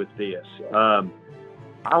problems with this. Oh,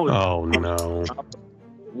 no.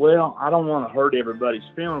 Well, I don't want to hurt everybody's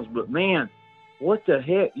feelings, but man, what the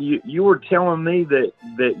heck? You were telling me that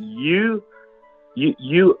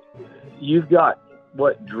you've got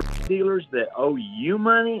what, drug dealers that owe you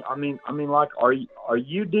money? I mean, like, are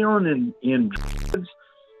you dealing in drugs,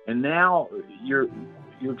 and now you're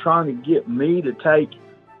trying to get me to take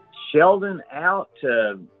Sheldon out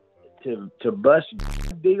to bust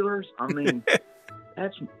drug dealers? I mean,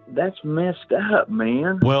 that's messed up,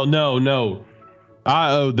 man. Well, no.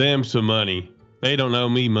 I owe them some money. They don't owe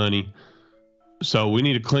me money. So we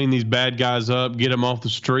need to clean these bad guys up, get them off the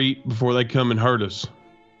street before they come and hurt us.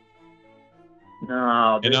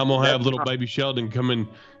 No. And I'm going to have little baby Sheldon come in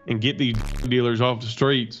and get these dealers off the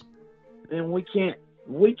streets. Then we can't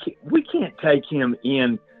take him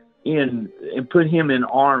in and put him in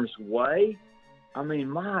harm's way. I mean,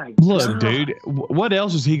 my look, God. Dude, what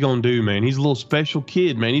else is he gonna do, man? He's a little special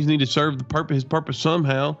kid, man. He's need to serve his purpose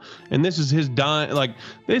somehow, and this is his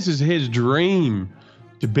this is his dream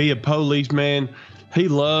to be a policeman. He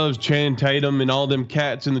loves Channing Tatum and all them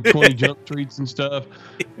cats in the 20 Jump Streets and stuff,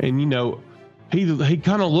 and you know, he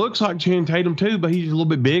kind of looks like Channing Tatum too, but he's a little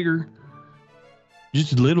bit bigger,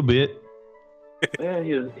 just a little bit. Man,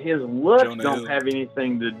 his looks don't have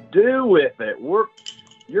anything to do with it.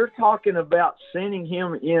 You're talking about sending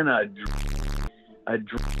him in a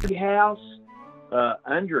drug house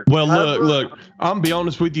under. Well, look. I'm be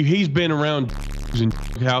honest with you. He's been around in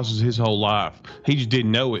houses his whole life. He just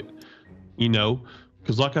didn't know it, you know.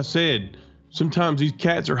 Because, like I said, sometimes these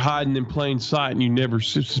cats are hiding in plain sight, and you never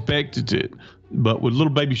suspected it. But with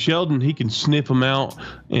little baby Sheldon, he can sniff them out,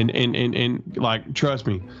 and like, trust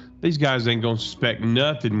me. These guys ain't going to suspect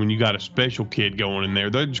nothing when you got a special kid going in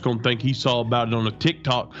there. They're just going to think he saw about it on a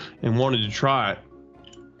TikTok and wanted to try it.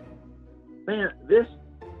 Man, this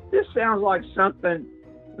sounds like something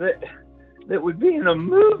that would be in a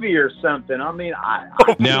movie or something. I mean,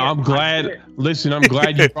 I'm glad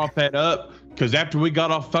you brought that up, because after we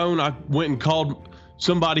got off phone, I went and called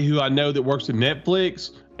somebody who I know that works at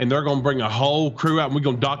Netflix, and they're going to bring a whole crew out, and we're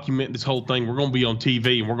going to document this whole thing. We're going to be on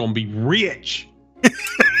TV, and we're going to be rich.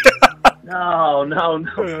 No.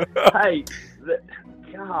 Hey,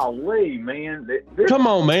 golly, man. Come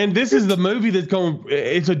on, man. This is the movie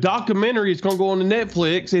it's a documentary. It's going to go on to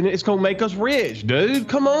Netflix, and it's going to make us rich, dude.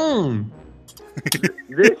 Come on.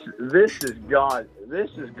 This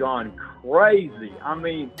has gone crazy. I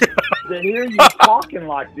mean, to hear you talking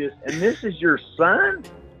like this, and this is your son?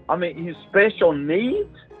 I mean, his special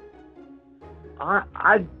needs?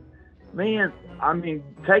 man, I mean,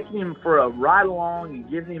 taking him for a ride along and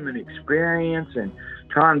giving him an experience and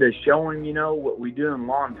trying to show him, you know, what we do in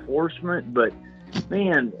law enforcement. But,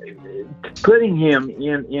 man, putting him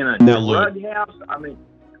in a drug house, I mean,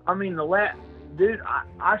 dude,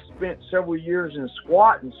 I spent several years in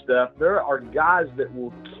SWAT and stuff. There are guys that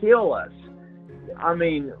will kill us. I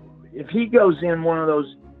mean, if he goes in one of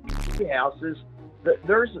those houses,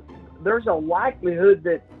 there's a likelihood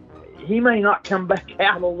that he may not come back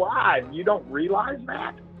out alive. You don't realize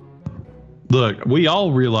that? Look, we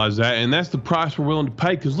all realize that, and that's the price we're willing to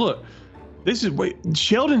pay. Because look,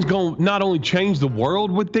 Sheldon's going to not only change the world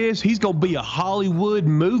with this, he's going to be a Hollywood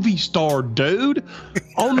movie star, dude,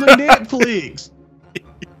 on the Netflix.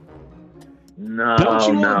 No, don't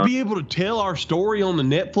you want to be able to tell our story on the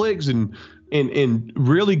Netflix and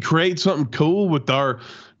really create something cool with our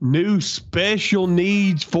new special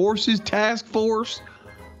needs forces task force?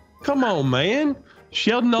 Come on, man.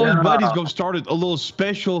 Sheldon and his buddies going to start a little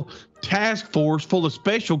special task force full of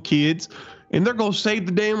special kids, and they're going to save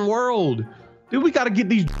the damn world. Dude, we got to get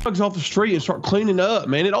these drugs off the street and start cleaning up,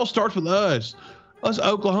 man. It all starts with us. Us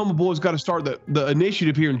Oklahoma boys got to start the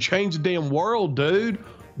initiative here and change the damn world, dude.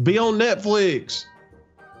 Be on Netflix.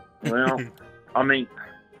 Well, I mean,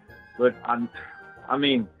 look, I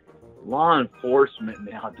mean, law enforcement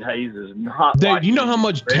nowadays is not. Dude, like you know how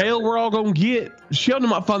much tail we're all gonna get? Sheldon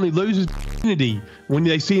might finally lose his dignity when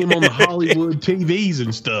they see him on the Hollywood TVs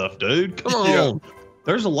and stuff, dude. Come on, yeah.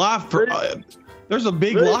 There's a life for. There's a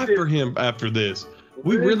big life for him after this.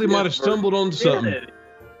 We really might have stumbled on something.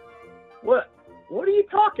 What are you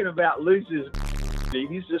talking about? Loses?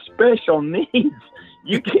 He's a special needs.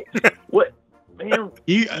 You can't. What, man?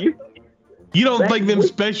 You don't think them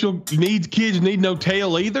special needs kids need no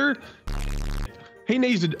tail either? He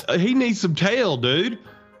needs some tail, dude.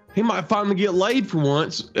 He might finally get laid for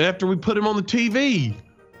once after we put him on the TV.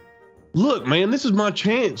 Look, man, this is my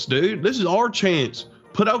chance, dude. This is our chance.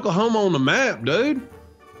 Put Oklahoma on the map, dude.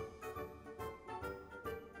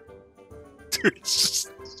 Dude,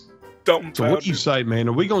 just dumb. So what do you say, man?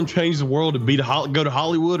 Are we gonna change the world and go to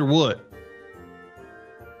Hollywood or what?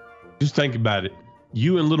 Just think about it.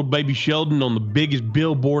 You and little baby Sheldon on the biggest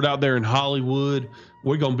billboard out there in Hollywood.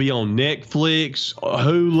 We're going to be on Netflix,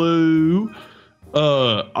 Hulu,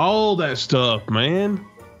 all that stuff, man.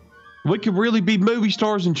 We could really be movie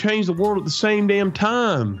stars and change the world at the same damn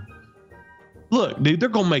time. Look, dude, they're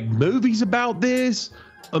going to make movies about this.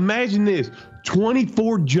 Imagine this.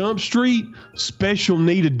 24 Jump Street Special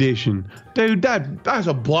Need Edition. Dude, that's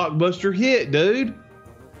a blockbuster hit, dude.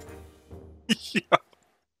 Yeah.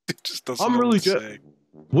 I'm really good.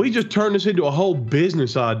 We just turned this into a whole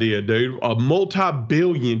business idea, dude. A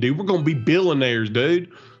multi-billion, dude. We're gonna be billionaires,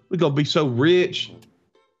 dude. We're gonna be so rich.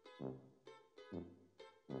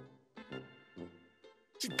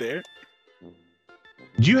 Is he there?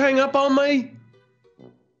 Did you hang up on me?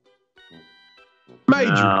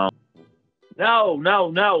 Major. No,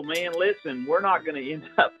 man. Listen, we're not gonna end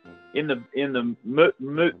up in the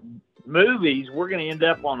movies. We're going to end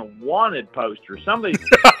up on a wanted poster. Somebody's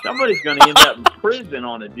going to end up in prison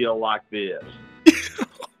on a deal like this.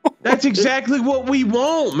 That's exactly what we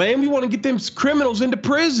want, man. We want to get them criminals into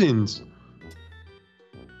prisons,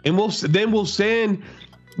 and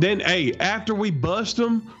hey, after we bust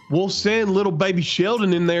them, we'll send little baby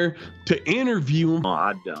Sheldon in there to interview him. Oh,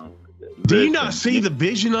 I don't. Do you not see the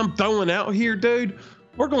vision I'm throwing out here, dude?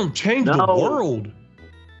 We're going to change the world.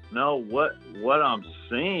 No, what I'm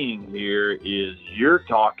seeing here is you're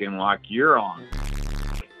talking like you're on.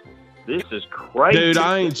 This is crazy. Dude,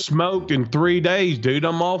 I ain't smoked in 3 days, dude.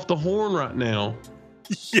 I'm off the horn right now.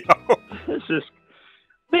 Yo. This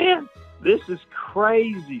is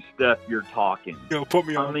crazy stuff you're talking. Yo, put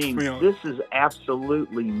me on. I mean, this is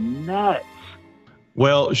absolutely nuts.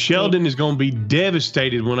 Well, Sheldon is going to be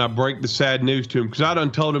devastated when I break the sad news to him, because I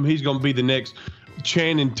done told him he's going to be the next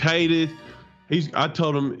Channing Tatum. I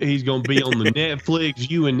told him he's going to be on the Netflix.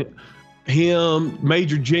 You and him,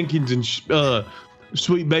 Major Jenkins, and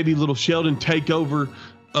sweet baby little Sheldon take over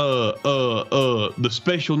the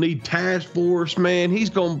special need task force, man.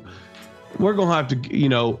 We're going to have to, you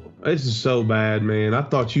know, this is so bad, man. I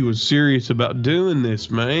thought you was serious about doing this,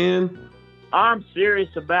 man. I'm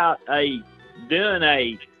serious about doing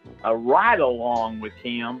a ride along with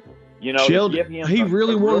him. You know, Sheldon, he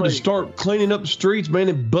really wanted to start cleaning up the streets, man,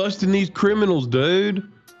 and busting these criminals,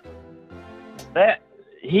 dude.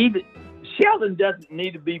 Sheldon doesn't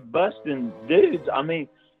need to be busting dudes. I mean,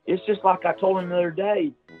 it's just like I told him the other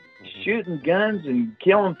day, shooting guns and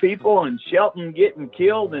killing people, and Sheldon getting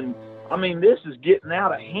killed, and I mean, this is getting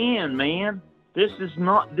out of hand, man. This is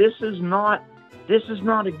not a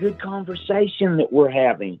good conversation that we're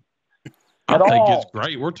having. I think it's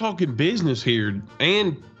great. We're talking business here,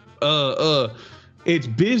 and it's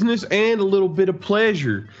business and a little bit of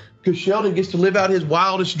pleasure, because Sheldon gets to live out his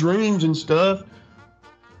wildest dreams and stuff,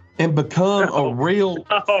 and become a real.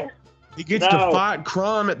 He gets to fight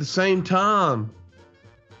crime at the same time.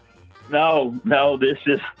 No, this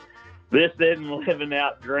isn't living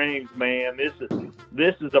out dreams, man.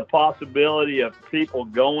 This is a possibility of people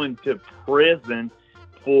going to prison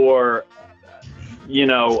for,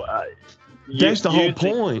 that's the whole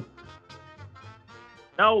point.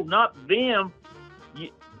 No, not them.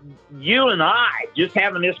 You and I just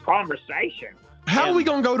having this conversation. How are we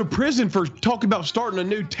going to go to prison for talking about starting a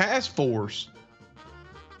new task force?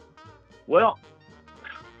 Well,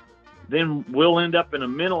 then we'll end up in a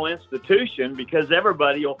mental institution because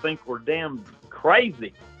everybody will think we're damn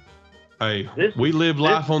crazy. Hey, we live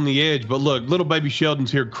life on the edge, but look, little baby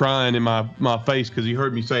Sheldon's here crying in my face because he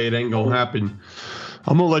heard me say it ain't going to happen.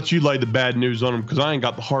 I'm going to let you lay the bad news on him because I ain't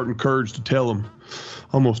got the heart and courage to tell him.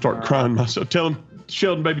 I'm going to start crying myself. Tell him,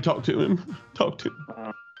 Sheldon, baby, talk to him. Talk to him.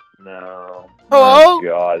 No. Hello? Oh,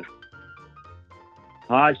 God.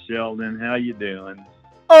 Hi, Sheldon. How you doing?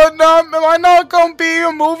 Oh, no, am I not going to be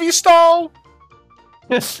a movie star?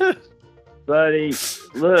 Buddy,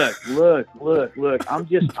 look.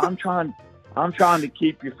 I'm trying to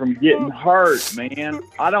keep you from getting hurt, man.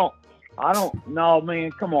 I don't know,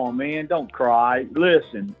 man. Come on, man. Don't cry.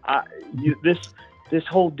 Listen, this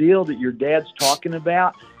whole deal that your dad's talking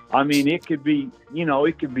about, I mean, it could be,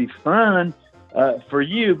 it could be fun for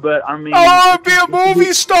you, but I mean, I want to be a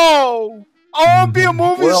movie star. I want to be a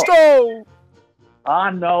movie star.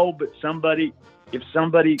 I know, but if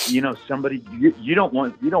somebody, you don't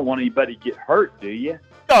want anybody to get hurt, do you?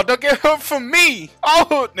 No, don't get hurt from me. I'll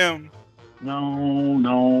hurt them.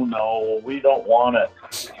 No. We don't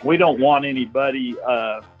want anybody.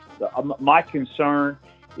 My concern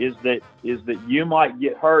is that you might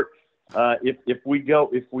get hurt if we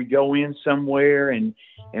go in somewhere and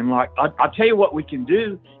like I'll tell you what we can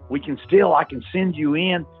do. I can send you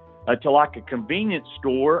in to like a convenience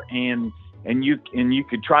store and you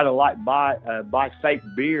could try to like buy fake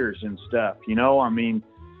beers and stuff. I mean,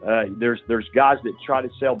 there's guys that try to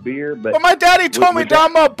sell beer, but my daddy told me that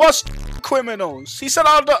I'm gonna bust criminals. He said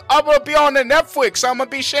I'm gonna be on the Netflix. I'm gonna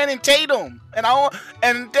be Shannon Tatum, and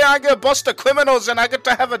then I get bust the criminals, and I get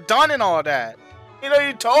to have a done and all that.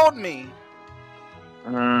 You told me.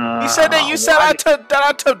 He said that you said I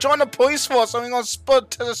to join the police force, so I'm gonna split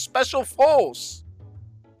to the special force.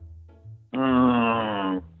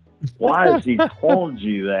 Why has he told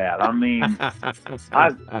you that? I mean,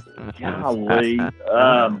 golly.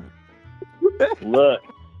 Look,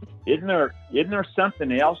 isn't there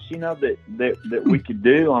something else, that we could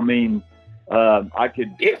do? I mean, I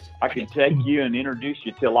could take you and introduce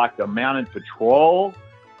you to like the mounted patrol.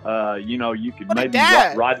 You could maybe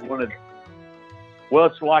ride one of. Well,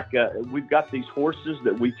 it's like we've got these horses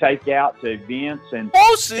that we take out to events and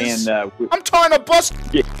horses. And I'm trying to bust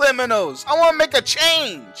criminals. I want to make a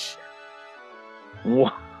change. Oh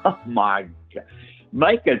my God!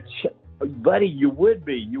 Buddy, you would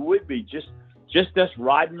be just us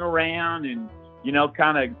riding around and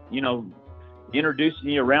kind of introducing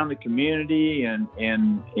you around the community and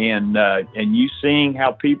you seeing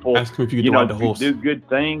how people ask him if you ride the horse. Do good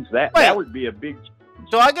things. That would be a big.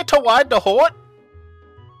 Do I get to ride the horse?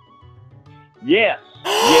 Yes.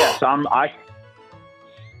 Are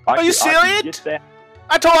you serious?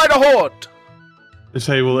 I to ride a horse. They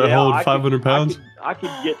say, will it hold 500 pounds? I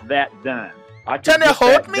could get that done. Can it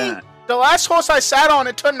hold me? Done. The last horse I sat on,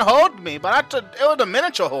 it couldn't hold me, but it was a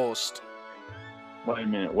miniature horse. Wait a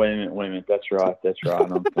minute. That's right.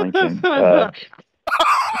 I'm thinking.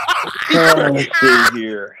 Let's see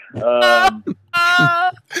here. The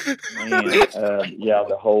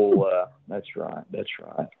whole. That's right.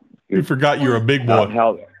 You forgot you're a big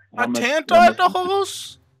boy. I can't ride the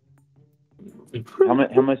horse. How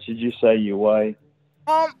much did you say you weigh?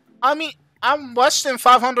 I mean, I'm less than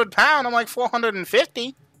 500 pounds. I'm like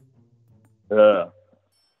 450. Well,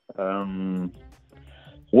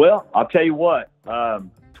 I'll tell you what.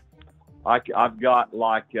 I've got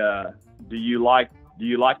like. Do you like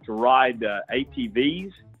to ride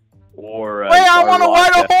ATVs or? Wait, I want to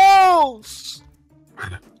ride a horse.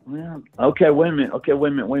 Well, okay. Wait a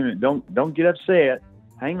minute. Don't get upset.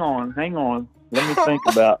 Hang on. Let me think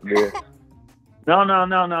about this. No. Don't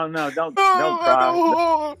cry.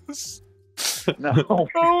 No. I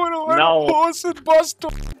want to ride a horse and bust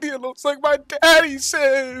deals like my daddy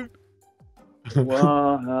said.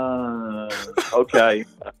 Well, okay.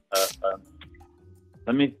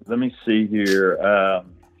 Let me see here.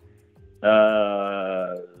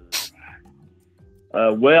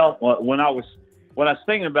 Well, when I was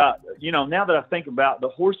thinking about, now that I think about the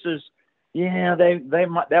horses, yeah,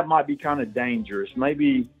 that might be kind of dangerous.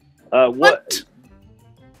 Maybe what?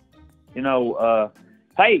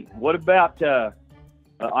 Hey, what about?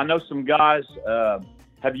 I know some guys.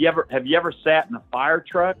 Have you ever sat in a fire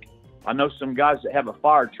truck? I know some guys that have a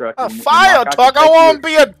fire truck. A fire truck? I want to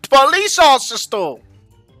be a police officer.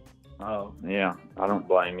 Oh yeah, I don't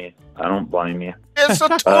blame you. It's a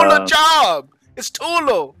Tula job. It's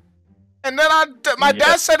Tula. And then my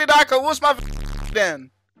dad said that I could lose my then.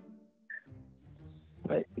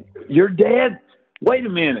 Your dad? Wait a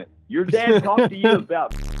minute. Your dad talked to you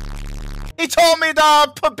about? He told me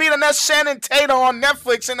to put beating that Shannon Tatum on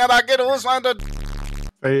Netflix and that I get to lose my.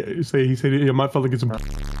 He said yeah, my fella get some.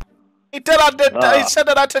 He said he said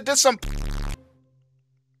that I did some.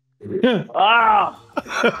 Hey,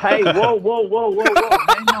 whoa!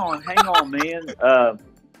 Hang on, man.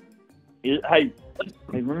 Hey,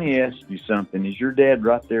 let me ask you something. Is your dad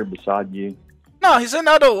right there beside you? No, he's in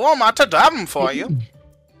the other room. I took him for you.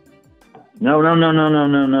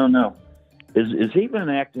 No. Is he been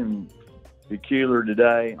acting peculiar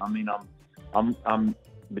today? I mean, I'm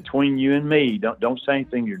between you and me. Don't say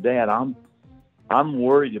anything to your dad. I'm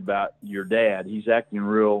worried about your dad. He's acting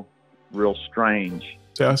real strange.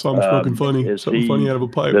 Yeah, I saw him smoking funny out of a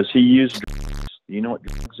pipe. Does he use drugs? Do you know what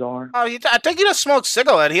drugs are? Oh, I think he just smokes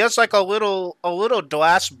cigarette. He has like a little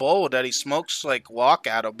glass bowl that he smokes like walk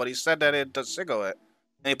out of, but he said that it's a cigarette.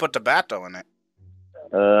 And he put tobacco in it.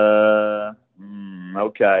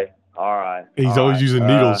 Okay. All right. He's always using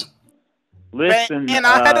needles. Listen, and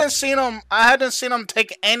I hadn't seen him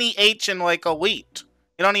take any H in like a week.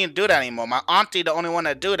 He don't even do that anymore. My auntie, the only one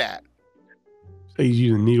that do that. He's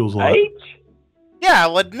using needles a lot. H? Yeah,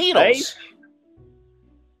 with needles. H?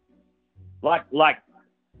 Like,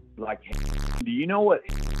 do you know what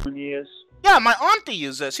is? Yeah, my auntie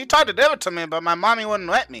used this. She tried to give it to me, but my mommy wouldn't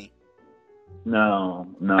let me. No.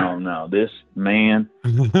 This man.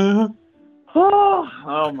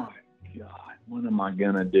 Oh my God. What am I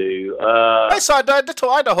gonna do? Hey, so I tried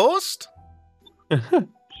to host.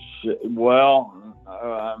 Well,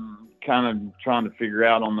 I'm kind of trying to figure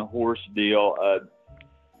out on the horse deal.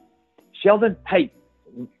 Sheldon, hey,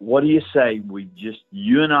 what do you say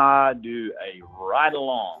you and I do a ride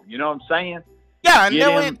along? You know what I'm saying? Yeah,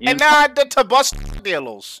 and now I did to bus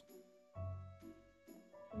dealers.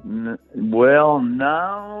 Well,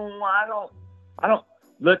 no, I don't.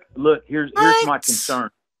 Look. Here's my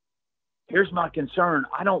concern. Here's my concern.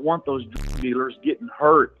 I don't want those drug dealers getting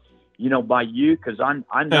hurt, by you, because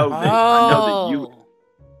I know that you.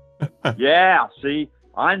 Yeah, see,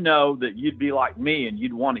 I know that you'd be like me and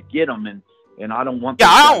you'd want to get them, and I don't want. Yeah,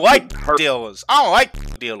 I don't like dealers. I don't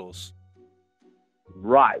like dealers.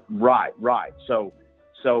 Right. So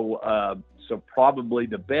probably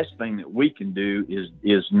the best thing that we can do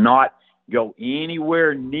is not go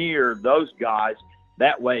anywhere near those guys.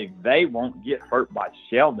 That way they won't get hurt by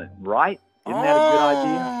Sheldon, right? Isn't that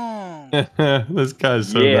a good idea? This guy's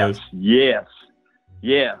so nice. Yes.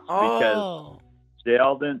 Because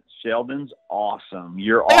Sheldon's awesome.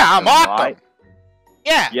 You're awesome. Yeah, I'm awesome. Right?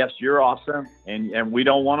 Yeah. Yes, you're awesome, and we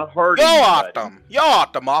don't want to hurt you. You're awesome. You're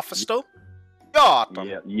awesome, officer. You're awesome.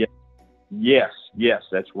 Yeah. Yes.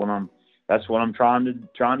 That's what I'm trying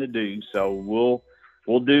to do. So we'll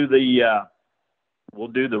do the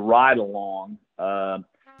ride along,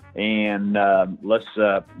 and let's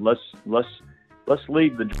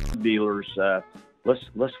leave the drug dealers.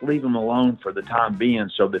 Let's leave them alone for the time being,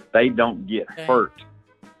 so that they don't get hurt.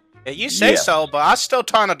 Yeah, you say so, but I'm still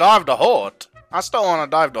trying to dive the horde. I still want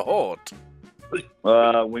to dive the horde.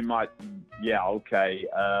 We might. Yeah. Okay.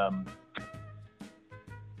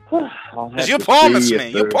 Because you promised me.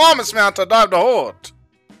 You promised me not to dive the horde.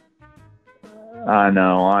 I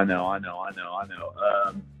know.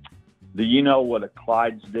 Do you know what a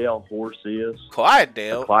Clydesdale horse is?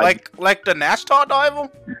 Clydesdale? Like the NASCAR driver?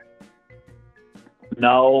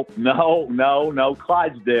 No.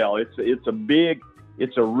 Clydesdale.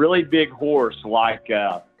 It's a really big horse, like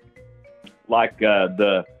the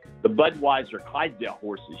Budweiser Clydesdale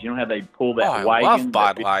horses. You know how they pull that wagon? I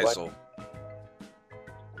love Budweiser.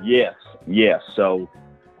 Yes. So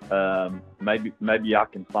maybe I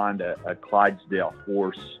can find a Clydesdale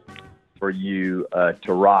horse for you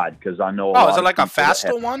to ride, because I know. Is it like a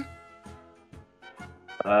faster one?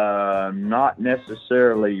 Not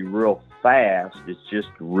necessarily real fast. It's just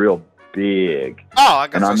real big. Oh, I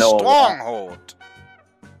guess a stronghold.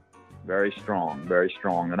 Very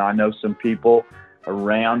strong. And I know some people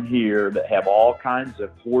around here that have all kinds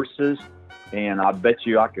of horses, and I bet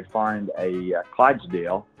you I could find a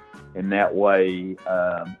Clydesdale and that way,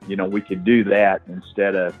 you know, we could do that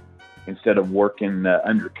instead of working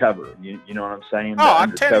undercover. You know what I'm saying? Oh, I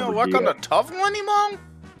can't even work on the tough one anymore.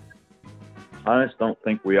 I just don't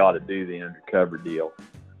think we ought to do the undercover deal.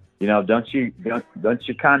 You know, don't you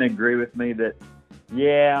kind of agree with me that,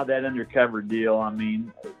 yeah, that undercover deal, I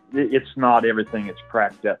mean, it's not everything it's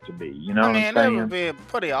cracked up to be. You know what I'm saying? It would be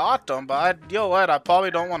pretty awesome, but you know what? I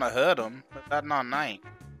probably don't want to hurt them. But that's not nice.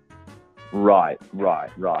 Right. We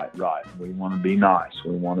want to be nice.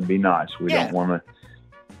 We don't want to.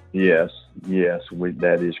 Yes,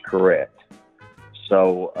 that is correct.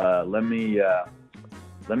 So let me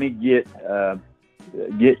get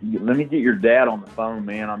your dad on the phone,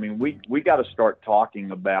 man. I mean, we got to start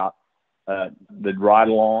talking about the ride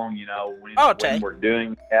along. You know, when we're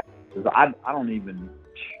doing that. 'Cause I don't even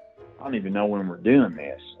know when we're doing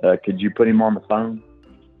this. Could you put him on the phone?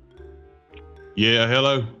 Yeah.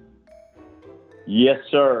 Hello. Yes,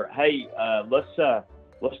 sir. Hey, let's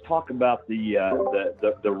talk about the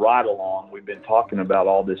ride along. We've been talking about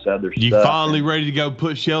all this other stuff. You finally ready to go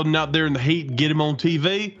put Sheldon out there in the heat and get him on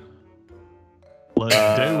TV?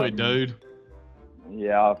 Let's do it, dude.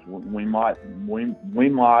 Yeah, we might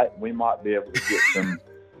be able to get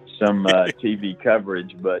some TV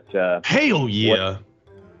coverage, but hell yeah,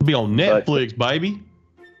 be on Netflix, baby.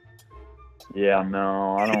 Yeah,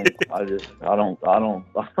 no, I don't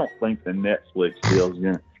think the Netflix deal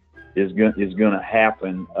is gonna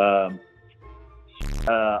happen.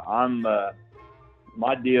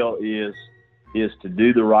 My deal is to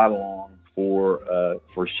do the ride along for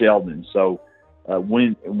Sheldon. So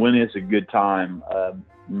when is a good time?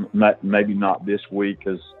 Maybe not this week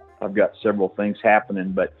because I've got several things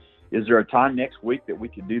happening. But is there a time next week that we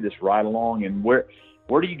could do this ride along? And where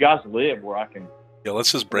do you guys live? Where I can. Yeah,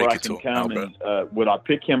 let's just break it to him. Would I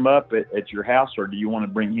pick him up at your house, or do you want to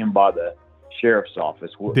bring him by the sheriff's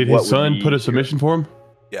office? Did his son put a submission for him?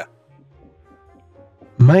 Yeah.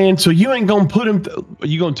 Man, so you ain't gonna put him?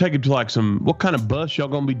 You gonna take him to like what kind of bus y'all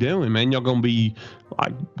gonna be doing, man? Y'all gonna be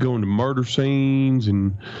like going to murder scenes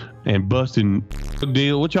and busting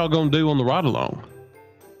deal? What y'all gonna do on the ride along?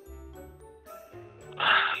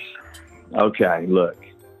 Okay, look,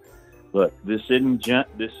 this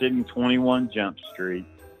isn't 21 Jump Street.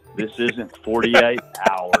 This isn't 48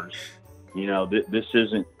 hours. You know, this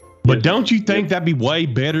isn't. But don't you think that'd be way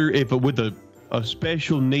better if with a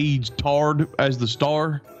special needs tard as the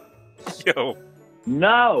star? Yo.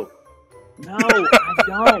 No,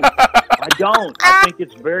 I don't. I think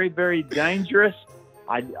it's very, very dangerous.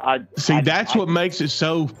 That's what makes it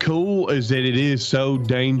so cool is that it is so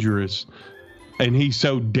dangerous. And he's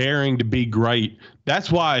so daring to be great.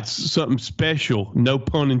 That's why it's something special. No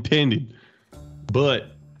pun intended.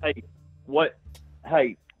 But Hey,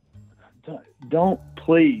 don't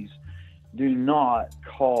please do not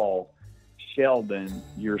call Sheldon,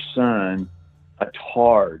 your son, a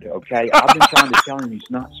tard. Okay, I've been trying to tell him he's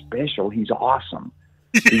not special. He's awesome.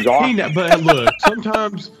 He's awesome. But look,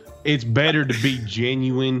 sometimes it's better to be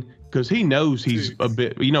genuine because he knows he's a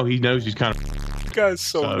bit. You know, he knows he's kind of. This guy's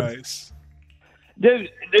so nice. Dude,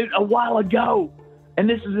 a while ago, and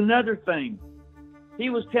this is another thing,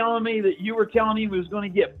 he was telling me that you were telling him he was going to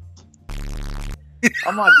get.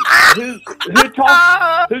 I'm like, who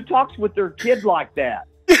talks with their kid like that?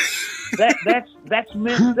 That's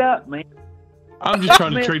messed up, man. I'm just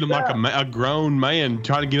trying to treat him like a grown man,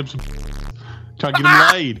 trying to get him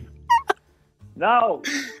laid. No.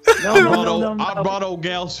 I brought old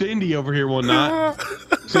gal Cindy over here one night.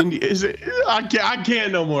 Cindy, I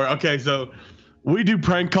can't no more. Okay, so. We do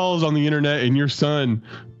prank calls on the internet, and your son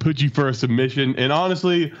put you for a submission. And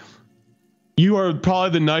honestly, you are probably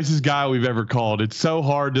the nicest guy we've ever called. It's so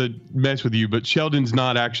hard to mess with you, but Sheldon's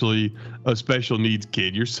not actually a special needs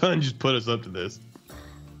kid. Your son just put us up to this.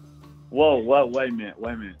 Whoa, wait a minute.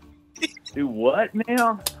 Do what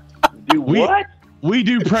now? What? We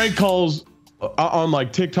do prank calls on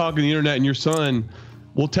like TikTok and the internet, and your son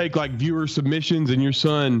will take like viewer submissions, and your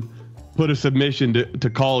son put a submission to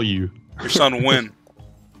call you. Your son win.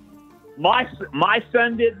 My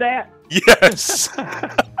son did that? Yes.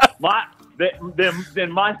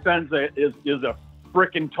 Then my son is a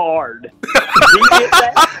freaking tard. He did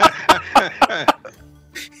that?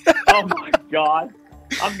 Oh my God.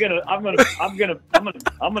 I'm gonna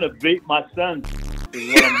beat my son.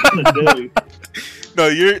 Is what I'm gonna do. No,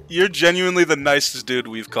 you're genuinely the nicest dude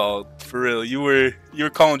we've called. For real. You were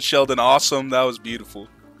calling Sheldon awesome. That was beautiful.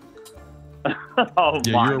 Oh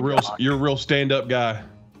yeah, my you're a real stand-up guy.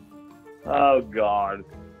 Oh God.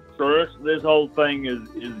 So this whole thing is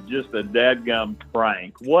just a dadgum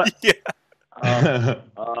prank. What? Yeah. Oh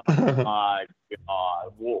my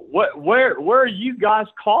God! Where are you guys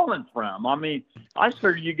calling from? I mean, I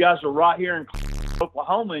figured you guys are right here in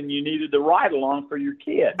Oklahoma, and you needed the ride along for your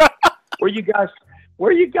kid. Where you guys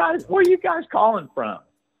calling from?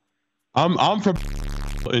 I'm from,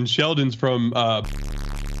 and Sheldon's from.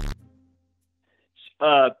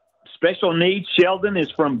 Special needs. Sheldon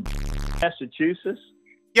is from Massachusetts.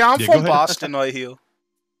 Yeah, I'm from Boston, right here.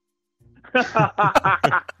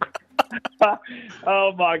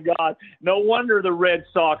 Oh my God! No wonder the Red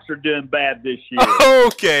Sox are doing bad this year.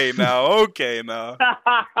 Okay, now.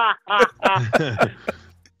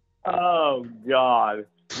 Oh God.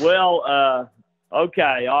 Well,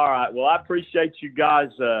 okay, all right. Well, I appreciate you guys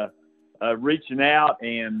reaching out,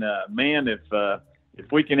 and man, if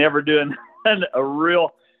we can ever do a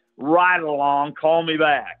real ride along, call me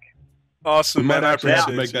back. Awesome, man. I appreciate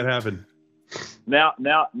to make that happen. Now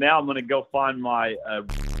I'm going to go find my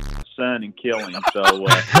son and kill him. So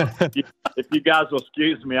if you guys will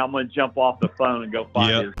excuse me, I'm going to jump off the phone and go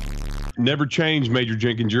find his. Never change, Major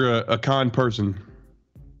Jenkins. You're a kind person.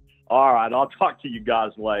 All right. I'll talk to you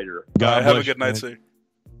guys later. God, have a good night, sir.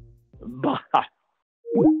 Bye.